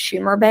loyal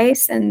consumer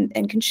base and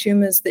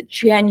consumers that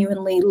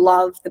genuinely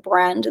love the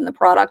brand and the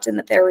product, and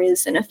that there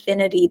is an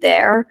affinity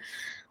there.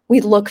 We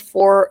look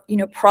for,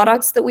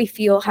 products that we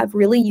feel have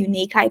really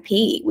unique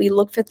IP. We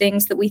look for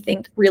things that we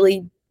think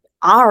really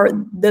are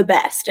the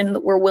best and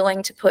that we're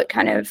willing to put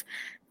kind of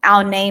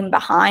our name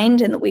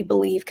behind, and that we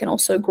believe can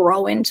also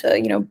grow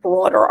into,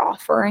 broader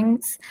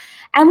offerings.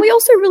 And we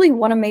also really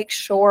want to make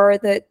sure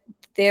that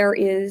there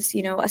is,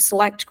 a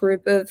select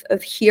group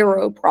of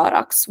hero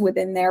products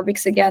within there,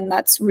 because again,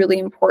 that's really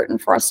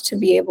important for us to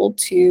be able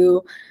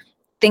to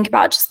think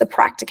about just the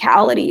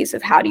practicalities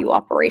of how do you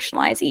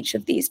operationalize each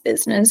of these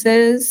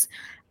businesses,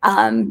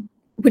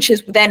 which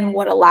is then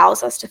what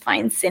allows us to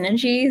find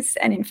synergies.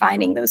 And in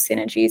finding those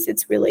synergies,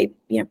 it's really,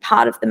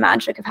 part of the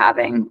magic of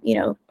having,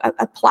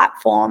 a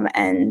platform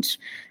and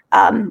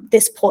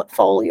this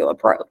portfolio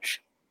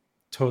approach.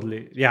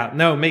 Totally. Yeah,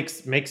 no,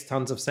 makes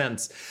tons of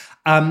sense.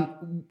 I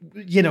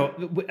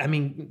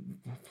mean,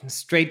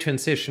 straight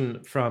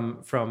transition from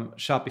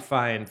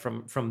Shopify and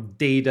from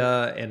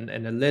data and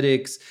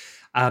analytics.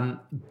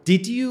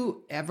 Did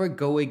you ever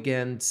go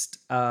against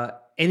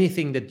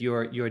anything that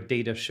your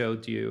data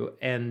showed you,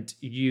 and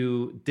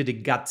you did a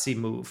gutsy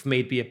move,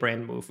 maybe a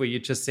brand move, where you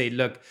just say,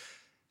 look,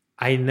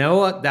 I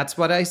know that's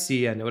what I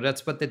see. I know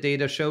that's what the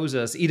data shows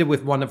us, either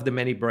with one of the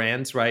many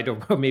brands, right? Or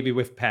maybe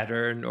with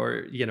Pattern,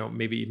 or,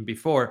 maybe even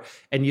before.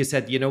 And you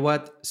said, you know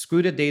what,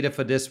 screw the data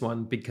for this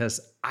one, because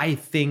I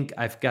think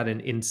I've got an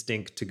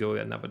instinct to go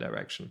another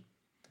direction.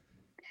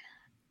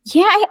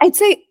 Yeah, I'd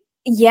say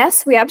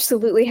yes, we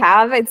absolutely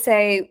have. I'd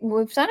say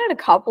we've done it a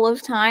couple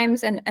of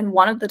times, and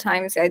one of the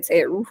times I'd say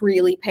it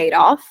really paid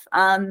off.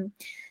 And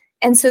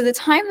so the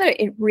time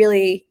that it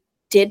really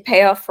did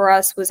pay off for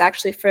us was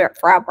actually for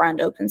our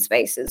brand Open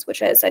Spaces,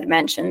 which, as I'd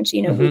mentioned,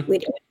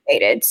 we'd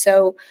innovated.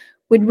 So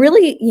we'd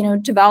really,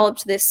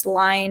 developed this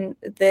line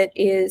that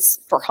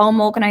is for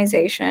home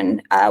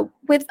organization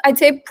with, I'd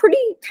say, pretty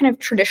kind of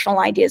traditional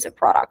ideas of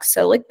products.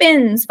 So like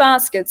bins,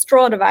 baskets,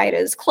 drawer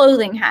dividers,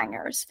 clothing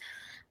hangers.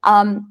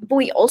 But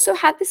we also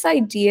had this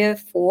idea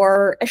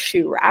for a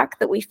shoe rack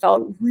that we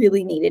felt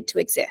really needed to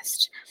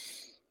exist.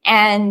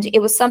 And it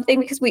was something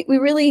because we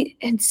really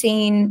had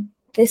seen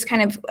this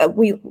kind of,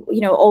 we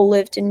all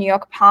lived in New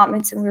York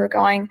apartments, and we were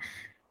going,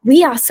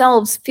 we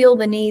ourselves feel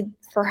the need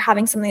for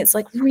having something that's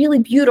like really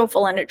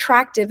beautiful and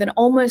attractive and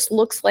almost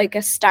looks like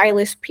a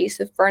stylish piece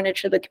of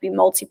furniture that could be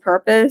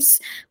multi-purpose,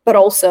 but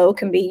also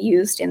can be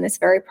used in this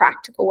very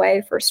practical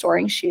way for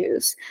storing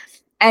shoes.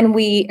 And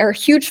we are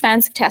huge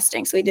fans of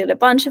testing. So we did a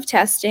bunch of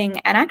testing,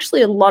 and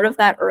actually a lot of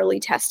that early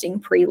testing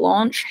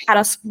pre-launch had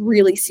us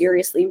really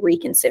seriously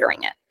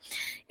reconsidering it.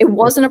 It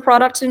wasn't a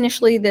product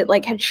initially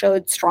that had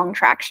showed strong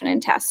traction in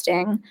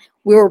testing.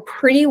 We were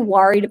pretty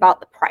worried about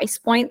the price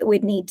point that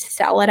we'd need to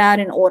sell it at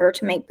in order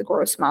to make the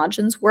gross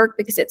margins work,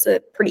 because it's a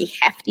pretty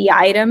hefty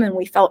item, and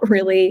we felt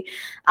really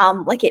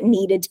like it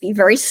needed to be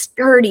very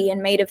sturdy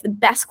and made of the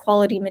best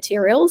quality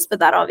materials, but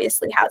that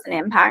obviously has an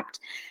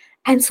impact.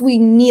 And so we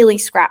nearly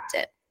scrapped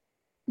it.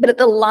 But at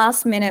the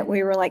last minute,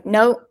 we were like,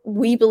 no,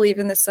 we believe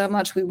in this so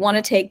much. We want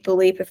to take the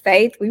leap of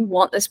faith. We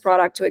want this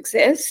product to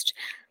exist.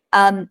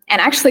 And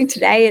actually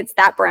today, it's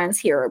that brand's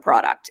hero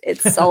product.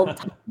 It's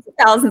sold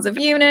thousands of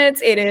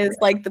units. It is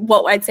like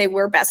what I'd say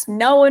we're best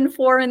known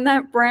for in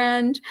that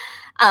brand.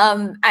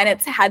 And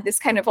it's had this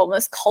kind of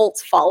almost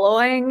cult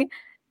following.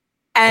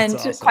 And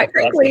awesome. Quite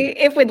frankly,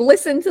 if we'd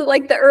listened to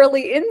the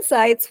early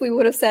insights, we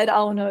would have said,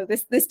 oh no,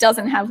 this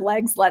doesn't have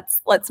legs.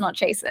 Let's not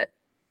chase it.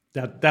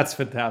 That's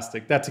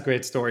fantastic. That's a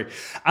great story.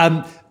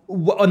 On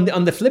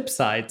the flip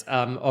side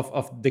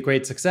of the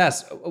great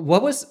success,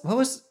 what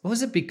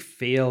was a big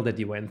fail that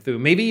you went through?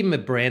 Maybe even a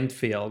brand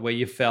fail where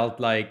you felt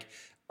like,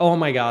 oh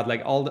my God,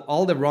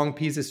 all the wrong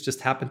pieces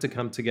just happened to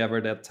come together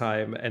that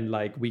time, and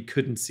we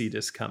couldn't see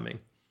this coming.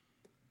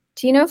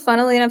 Do you know,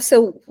 funnily enough,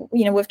 so,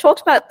 we've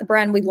talked about the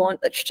brand we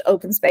launched,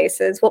 Open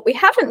Spaces. What we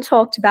haven't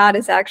talked about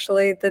is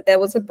actually that there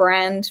was a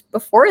brand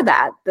before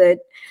that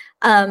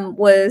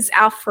was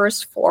our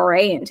first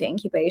foray into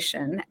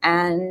incubation.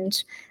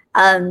 And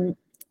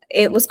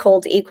it was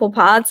called Equal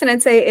Parts. And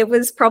I'd say it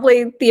was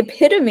probably the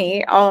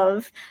epitome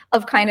of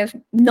kind of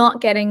not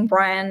getting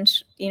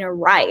brand,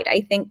 right. I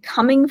think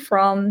coming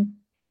from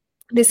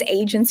this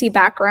agency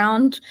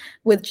background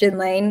with Jin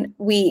Lane,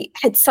 we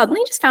had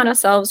suddenly just found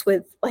ourselves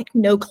with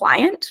no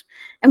client,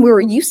 and we were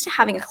used to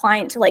having a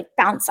client to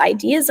bounce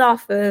ideas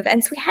off of.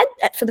 And so we had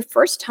that for the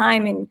first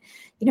time in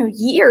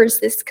years,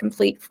 this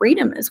complete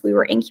freedom as we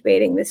were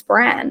incubating this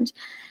brand.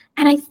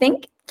 And I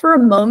think for a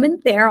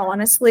moment there,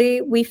 honestly,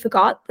 we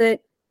forgot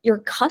that your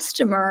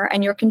customer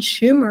and your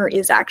consumer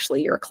is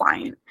actually your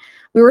client.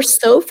 We were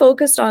so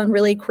focused on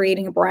really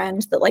creating a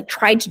brand that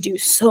tried to do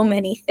so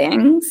many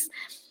things.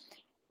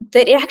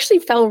 that it actually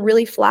fell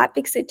really flat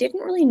because it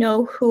didn't really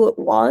know who it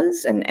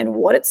was and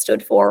what it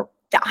stood for.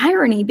 The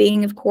irony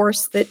being, of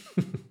course, that,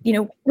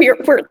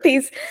 we're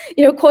these,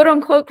 quote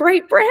unquote,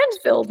 great brand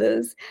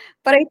builders.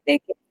 But I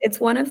think it's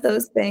one of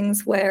those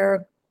things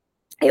where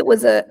it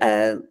was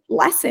a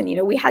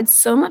lesson. We had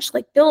so much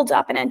like build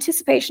up and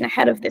anticipation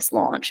ahead of this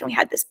launch, and we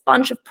had this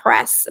bunch of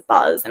press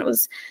buzz, and it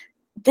was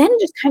then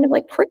just kind of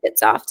like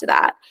crickets after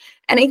that.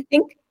 And I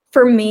think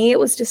for me, it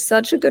was just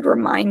such a good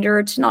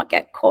reminder to not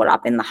get caught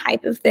up in the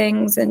hype of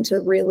things and to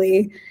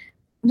really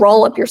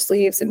roll up your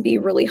sleeves and be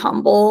really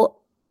humble,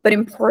 but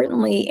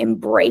importantly,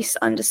 embrace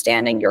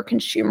understanding your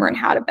consumer and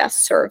how to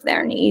best serve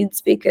their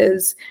needs.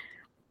 Because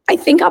I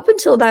think up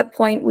until that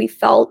point, we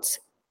felt,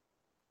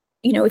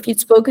 if you'd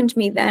spoken to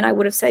me then, I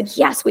would have said,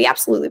 yes, we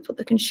absolutely put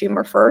the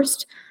consumer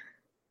first.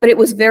 But it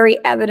was very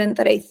evident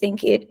that I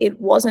think it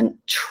wasn't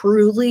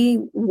truly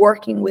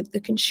working with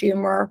the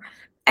consumer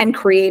and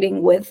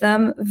creating with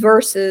them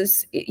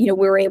versus, we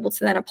were able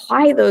to then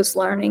apply those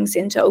learnings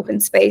into open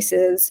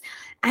spaces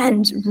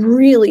and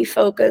really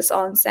focus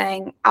on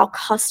saying our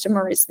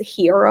customer is the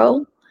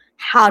hero.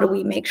 How do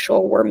we make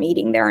sure we're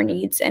meeting their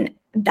needs? And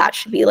that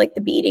should be like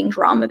the beating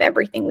drum of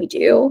everything we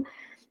do.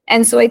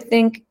 And so I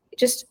think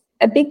just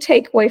a big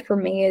takeaway for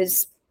me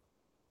is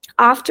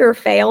after a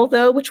fail,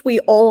 though, which we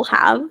all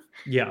have,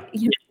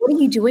 what are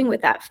you doing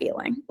with that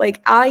feeling?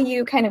 Like, are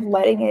you kind of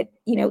letting it,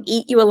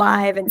 eat you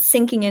alive and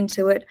sinking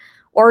into it?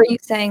 Or are you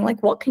saying,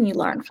 like, what can you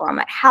learn from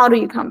it? How do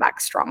you come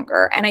back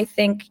stronger? And I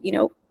think,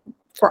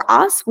 for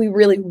us, we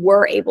really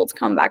were able to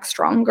come back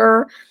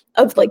stronger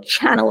of like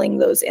channeling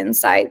those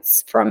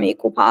insights from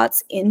equal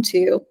parts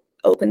into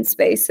open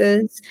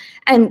spaces.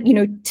 And,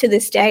 to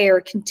this day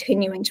are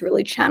continuing to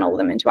really channel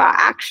them into our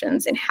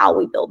actions and how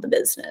we build the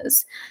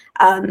business.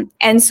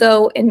 And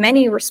so in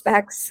many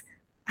respects,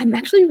 I'm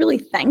actually really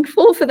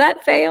thankful for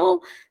that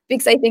fail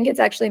because I think it's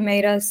actually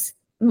made us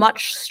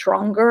much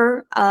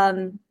stronger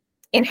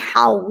in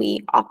how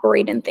we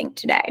operate and think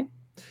today.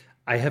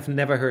 I have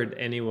never heard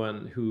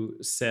anyone who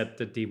said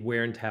that they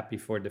weren't happy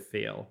for the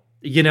fail.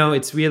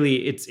 It's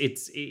really,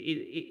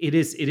 it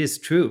is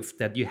truth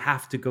that you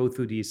have to go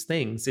through these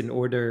things in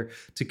order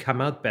to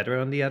come out better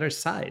on the other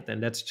side.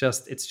 And it's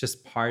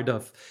just part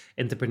of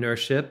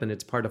entrepreneurship and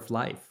it's part of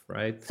life,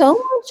 right? So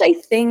much I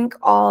think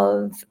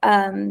of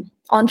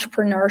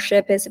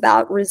entrepreneurship is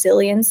about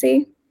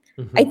resiliency.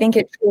 Mm-hmm. I think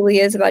it truly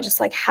is about just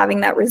like having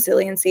that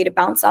resiliency to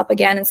bounce up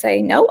again and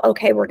say, no,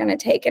 okay, we're going to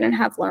take it and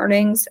have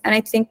learnings. And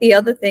I think the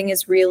other thing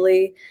is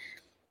really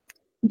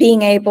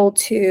being able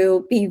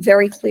to be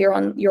very clear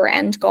on your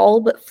end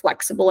goal, but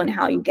flexible in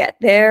how you get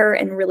there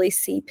and really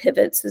see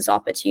pivots as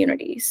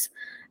opportunities.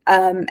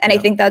 I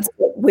think that's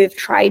what we've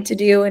tried to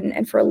do.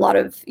 And for a lot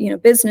of,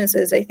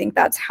 businesses, I think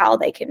that's how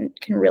they can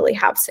really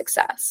have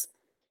success.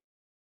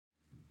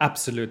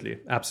 Absolutely.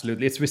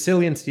 It's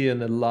resiliency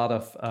and a lot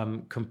of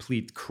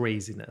complete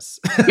craziness.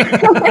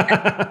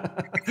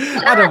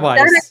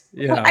 Otherwise,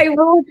 I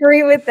will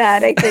agree with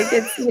that. I think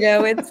it's,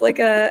 it's like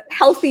a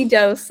healthy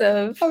dose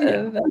of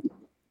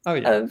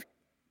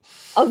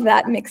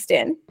that mixed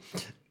in.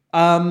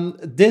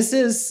 This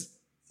is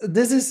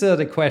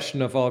the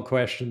question of all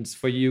questions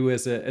for you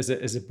as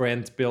a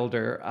brand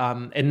builder,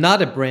 and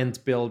not a brand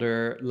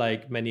builder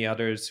like many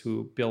others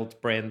who build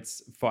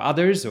brands for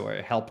others or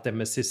help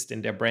them assist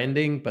in their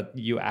branding, but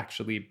you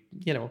actually,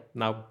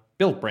 now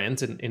build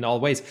brands in all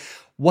ways.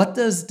 What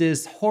does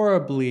this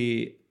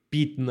horribly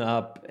beaten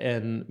up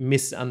and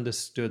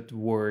misunderstood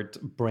word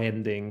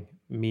branding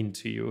mean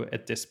to you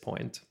at this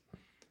point?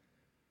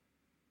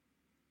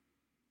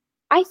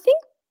 I think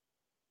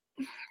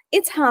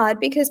it's hard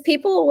because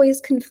people always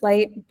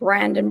conflate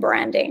brand and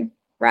branding,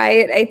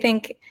 right? I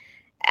think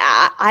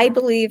I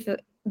believe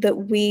that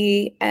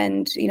we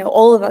and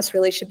all of us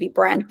really should be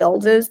brand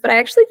builders, but I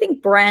actually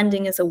think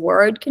branding as a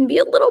word can be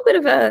a little bit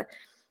of a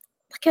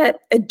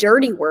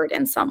dirty word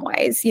in some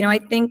ways. I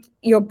think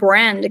your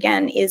brand,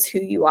 again, is who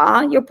you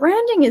are. Your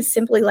branding is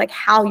simply like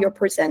how you're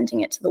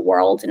presenting it to the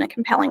world in a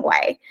compelling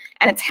way,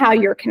 and it's how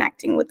you're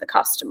connecting with the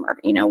customer,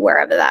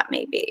 wherever that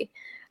may be.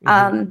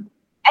 Mm-hmm.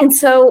 And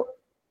so,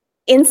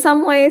 in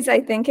some ways,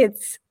 I think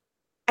it's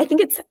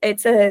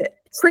a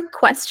trick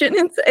question,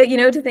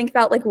 to think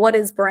about like what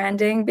is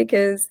branding,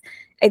 because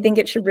I think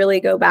it should really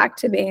go back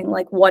to being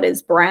like what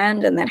is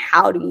brand, and then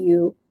how do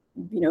you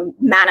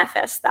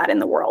manifest that in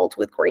the world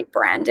with great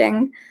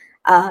branding.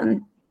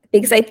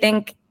 Because I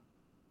think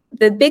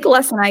the big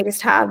lesson I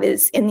just have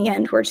is in the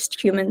end we're just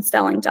humans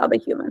selling to other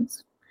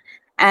humans.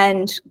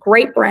 And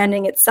great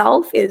branding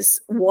itself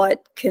is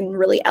what can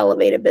really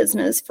elevate a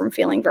business from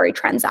feeling very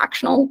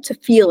transactional to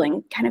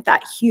feeling kind of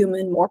that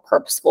human, more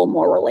purposeful,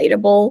 more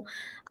relatable.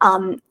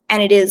 And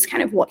it is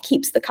kind of what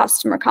keeps the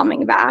customer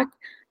coming back.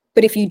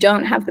 But if you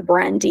don't have the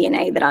brand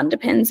DNA that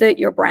underpins it,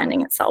 your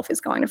branding itself is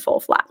going to fall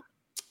flat.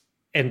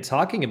 And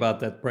talking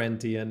about that brand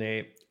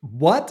DNA,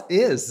 what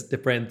is the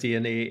brand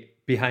DNA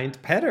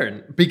behind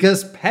Pattern,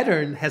 because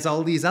Pattern has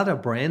all these other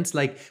brands.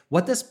 Like,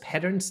 what does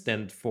Pattern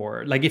stand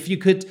for? Like, if you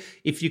could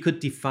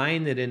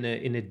define it in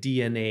a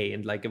DNA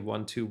and like a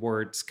 1-2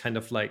 words kind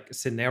of like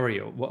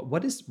scenario,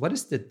 what is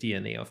the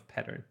DNA of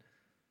Pattern?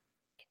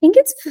 I think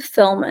it's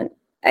fulfillment.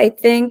 I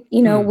think,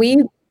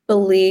 we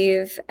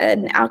believe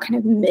in our kind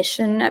of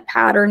mission at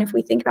Pattern. If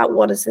we think about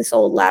what does this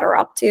all ladder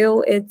up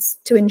to, it's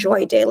to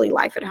enjoy daily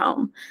life at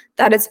home.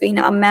 That has been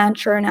our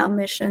mantra and our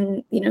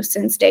mission,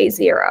 since day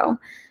zero.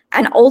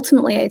 And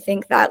ultimately, I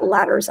think that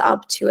ladders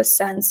up to a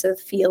sense of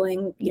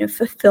feeling,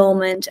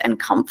 fulfillment and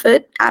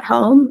comfort at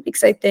home,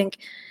 because I think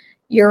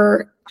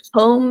your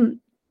home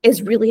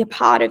is really a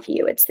part of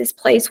you. It's this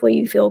place where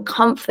you feel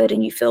comfort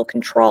and you feel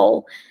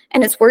control.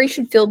 And it's where you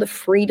should feel the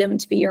freedom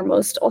to be your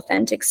most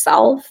authentic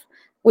self,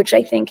 which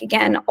I think,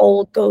 again,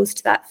 all goes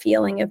to that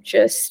feeling of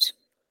just,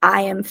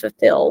 I am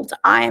fulfilled,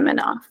 I am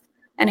enough.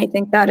 And I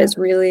think that is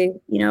really,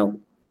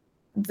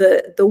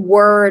 the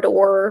word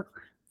or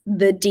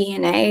the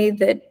DNA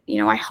that,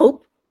 I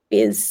hope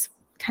is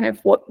kind of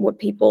what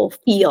people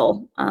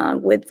feel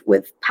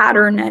with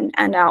Pattern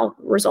and our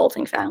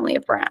resulting family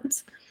of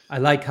brands. I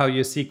like how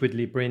you're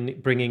secretly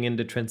bringing in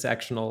the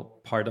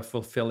transactional part of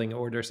fulfilling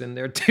orders in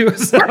there too.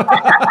 So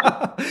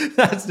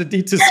that's the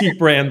D2C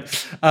brand.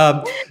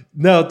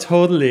 No,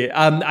 totally.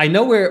 I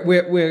know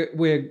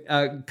we're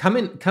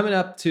coming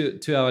up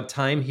to our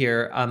time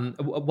here.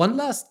 One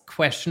last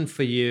question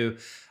for you.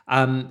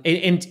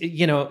 And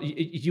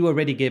you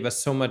already gave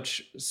us so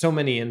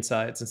many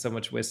insights and so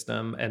much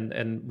wisdom,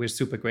 and we're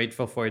super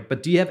grateful for it.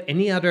 But do you have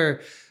any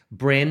other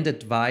brand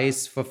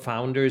advice for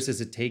founders as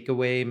a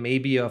takeaway,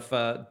 maybe of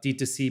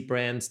D2C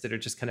brands that are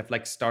just kind of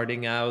like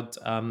starting out?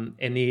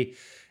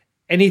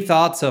 Any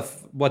thoughts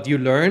of what you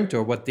learned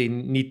or what they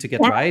need to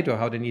get right or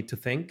how they need to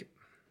think?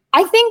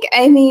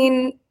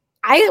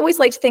 I always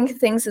like to think of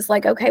things as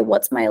like, okay,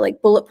 what's my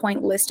like bullet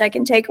point list I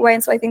can take away?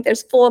 And so I think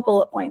there's 4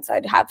 bullet points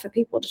I'd have for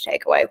people to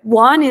take away.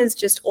 One is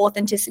just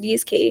authenticity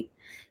is key.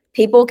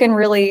 People can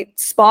really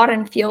spot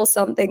and feel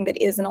something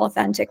that isn't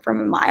authentic from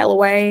a mile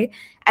away.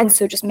 And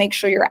so just make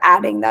sure you're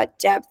adding that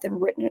depth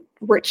and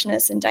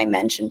richness and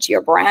dimension to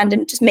your brand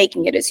and just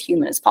making it as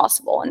human as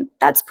possible. And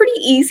that's pretty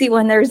easy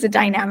when there's a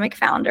dynamic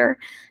founder.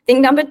 I think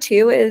number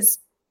 2 is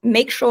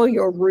make sure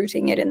you're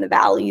rooting it in the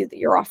value that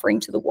you're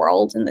offering to the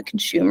world and the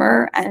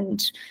consumer.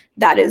 And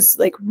that is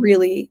like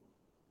really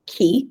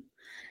key.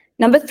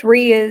 Number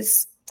 3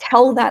 is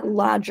tell that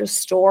larger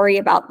story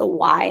about the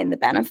why and the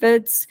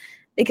benefits.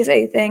 Because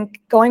I think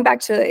going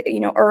back to,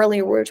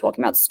 earlier we were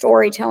talking about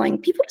storytelling,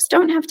 people just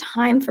don't have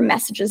time for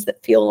messages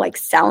that feel like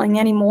selling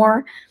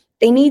anymore.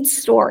 They need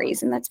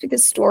stories, and that's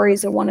because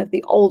stories are one of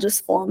the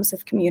oldest forms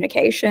of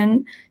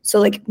communication. So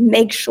like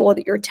make sure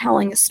that you're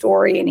telling a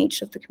story in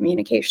each of the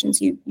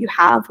communications you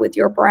have with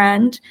your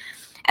brand.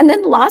 And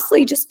then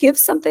lastly, just give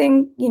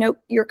something,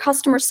 your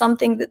customer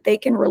something that they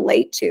can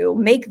relate to.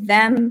 Make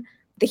them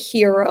the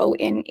hero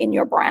in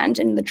your brand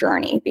and the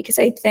journey, because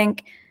I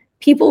think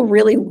people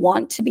really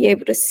want to be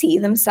able to see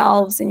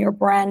themselves in your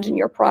brand and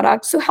your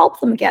product. So help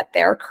them get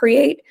there.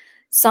 Create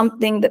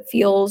something that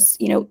feels,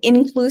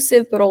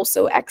 inclusive, but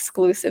also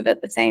exclusive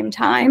at the same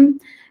time,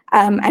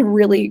 and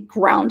really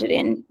grounded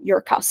in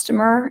your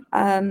customer.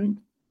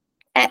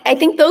 I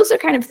think those are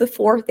kind of the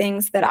 4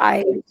 things that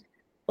I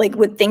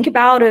would think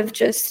about of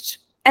just,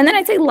 and then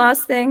I'd say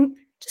last thing,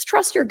 just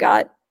trust your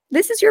gut.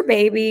 This is your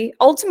baby.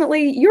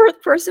 Ultimately, you're the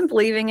person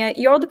believing it.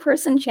 You're the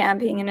person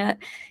championing it.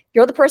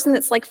 You're the person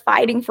that's like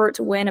fighting for it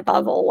to win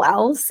above all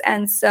else.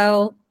 And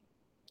so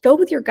go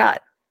with your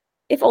gut.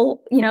 If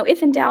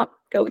in doubt,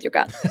 go with your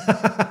gut.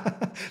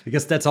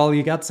 Because that's all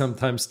you got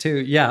sometimes too.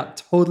 Yeah,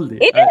 totally.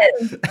 It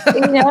is.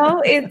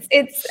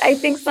 It's I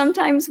think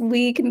sometimes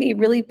we can be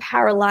really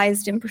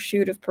paralyzed in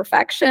pursuit of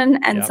perfection.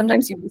 And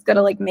sometimes you just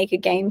gotta make a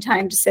game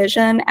time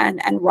decision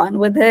and run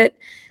with it.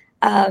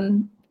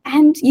 And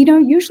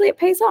usually it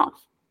pays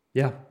off.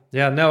 Yeah.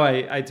 Yeah, no,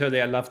 I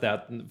totally, I love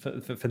that.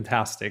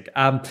 Fantastic.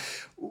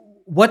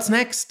 What's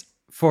next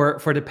for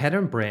the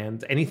Pattern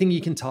brand? Anything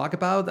you can talk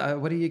about?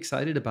 What are you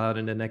excited about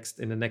in the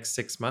next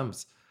 6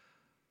 months?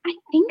 I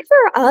think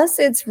for us,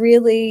 it's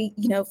really,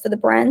 for the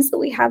brands that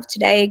we have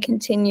today,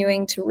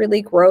 continuing to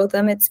really grow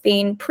them. It's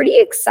been pretty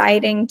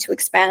exciting to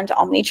expand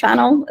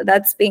omni-channel.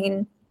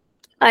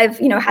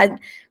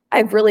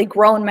 I've really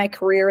grown my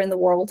career in the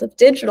world of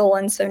digital.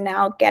 And so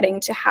now getting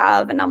to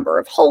have a number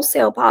of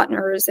wholesale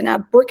partners and a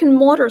brick and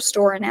mortar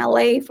store in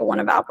LA for one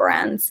of our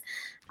brands.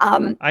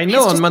 I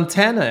know, on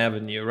Montana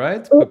Avenue,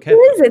 right? It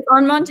is. It's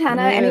on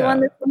Montana. Yeah.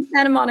 Anyone that's from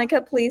Santa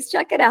Monica, please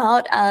check it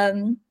out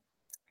and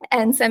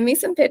send me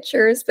some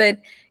pictures. But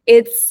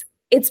it's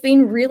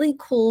been really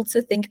cool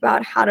to think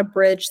about how to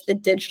bridge the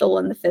digital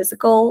and the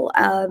physical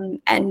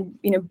and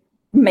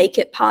make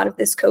it part of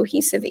this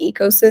cohesive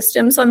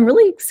ecosystem. So I'm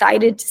really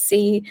excited to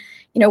see,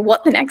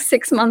 what the next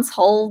 6 months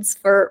holds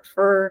for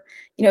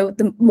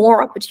the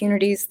more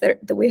opportunities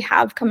that we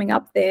have coming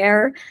up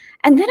there.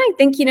 And then I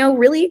think,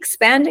 really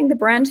expanding the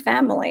brand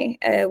family,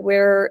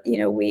 where,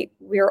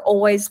 we're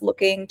always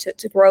looking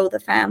to grow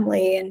the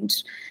family and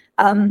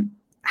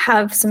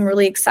have some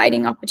really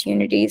exciting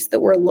opportunities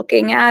that we're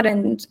looking at.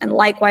 And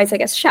likewise, I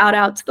guess, shout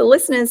out to the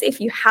listeners. If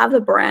you have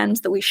a brand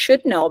that we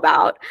should know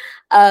about,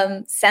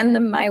 send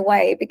them my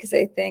way, because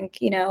I think,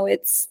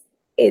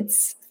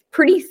 it's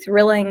pretty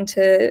thrilling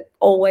to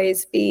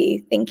always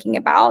be thinking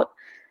about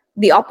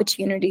the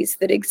opportunities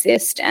that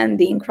exist and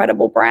the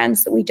incredible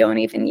brands that we don't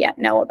even yet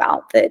know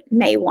about that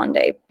may one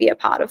day be a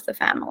part of the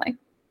family.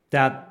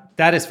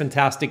 That is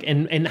fantastic.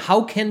 And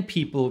how can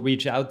people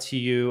reach out to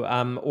you,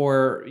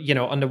 or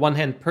on the one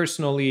hand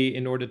personally,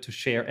 in order to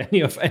share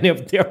any of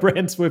their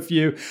brands with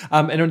you,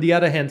 and on the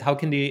other hand, how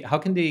can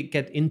they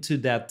get into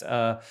that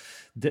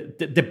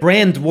the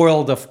brand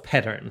world of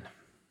Pattern?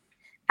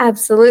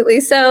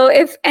 Absolutely. So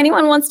if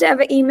anyone wants to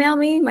ever email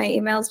me, my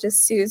email is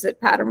just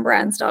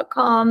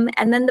suze@patternbrands.com.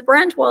 And then the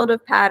brand world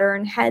of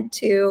Pattern, head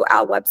to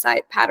our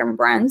website,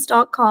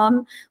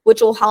 patternbrands.com,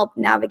 which will help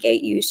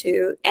navigate you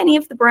to any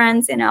of the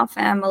brands in our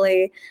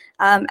family.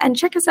 And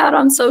check us out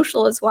on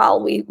social as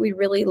well. We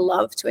really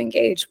love to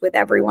engage with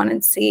everyone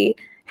and see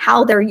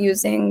how they're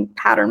using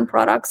Pattern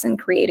products and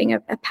creating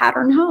a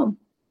Pattern home.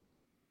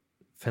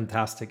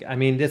 Fantastic. I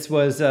mean, this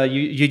was, you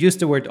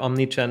used the word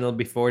omni-channel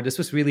before. This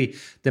was really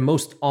the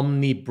most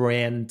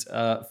omni-brand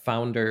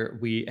founder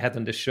we had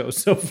on the show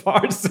so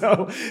far.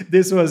 So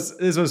this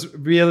was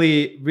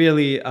really,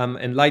 really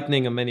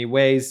enlightening in many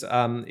ways.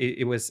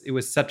 It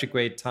was such a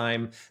great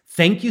time.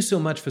 Thank you so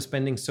much for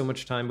spending so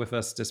much time with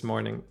us this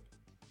morning.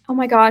 Oh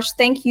my gosh,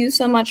 thank you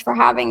so much for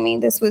having me.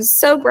 This was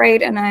so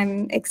great, and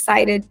I'm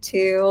excited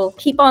to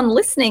keep on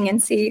listening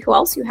and see who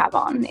else you have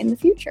on in the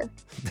future.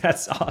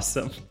 That's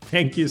awesome.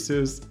 Thank you,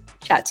 Suze.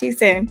 Chat to you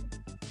soon.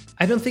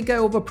 I don't think I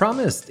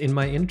overpromised in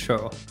my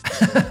intro.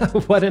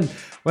 What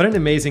an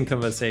amazing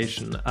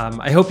conversation.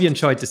 I hope you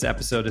enjoyed this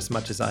episode as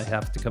much as I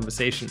have the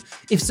conversation.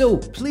 If so,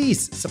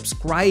 please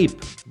subscribe,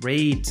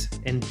 rate,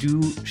 and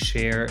do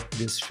share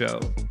this show.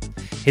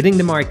 Hitting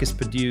the Mark is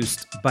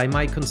produced by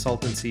my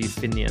consultancy,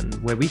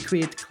 Finian, where we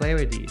create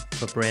clarity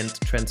for brand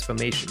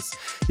transformations.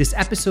 This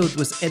episode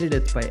was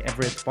edited by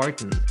Everett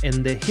Barton,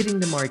 and the Hitting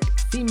the Mark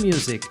theme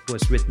music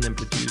was written and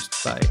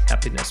produced by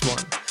Happiness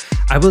One.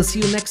 I will see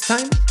you next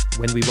time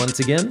when we once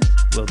again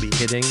will be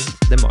hitting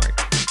the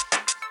mark.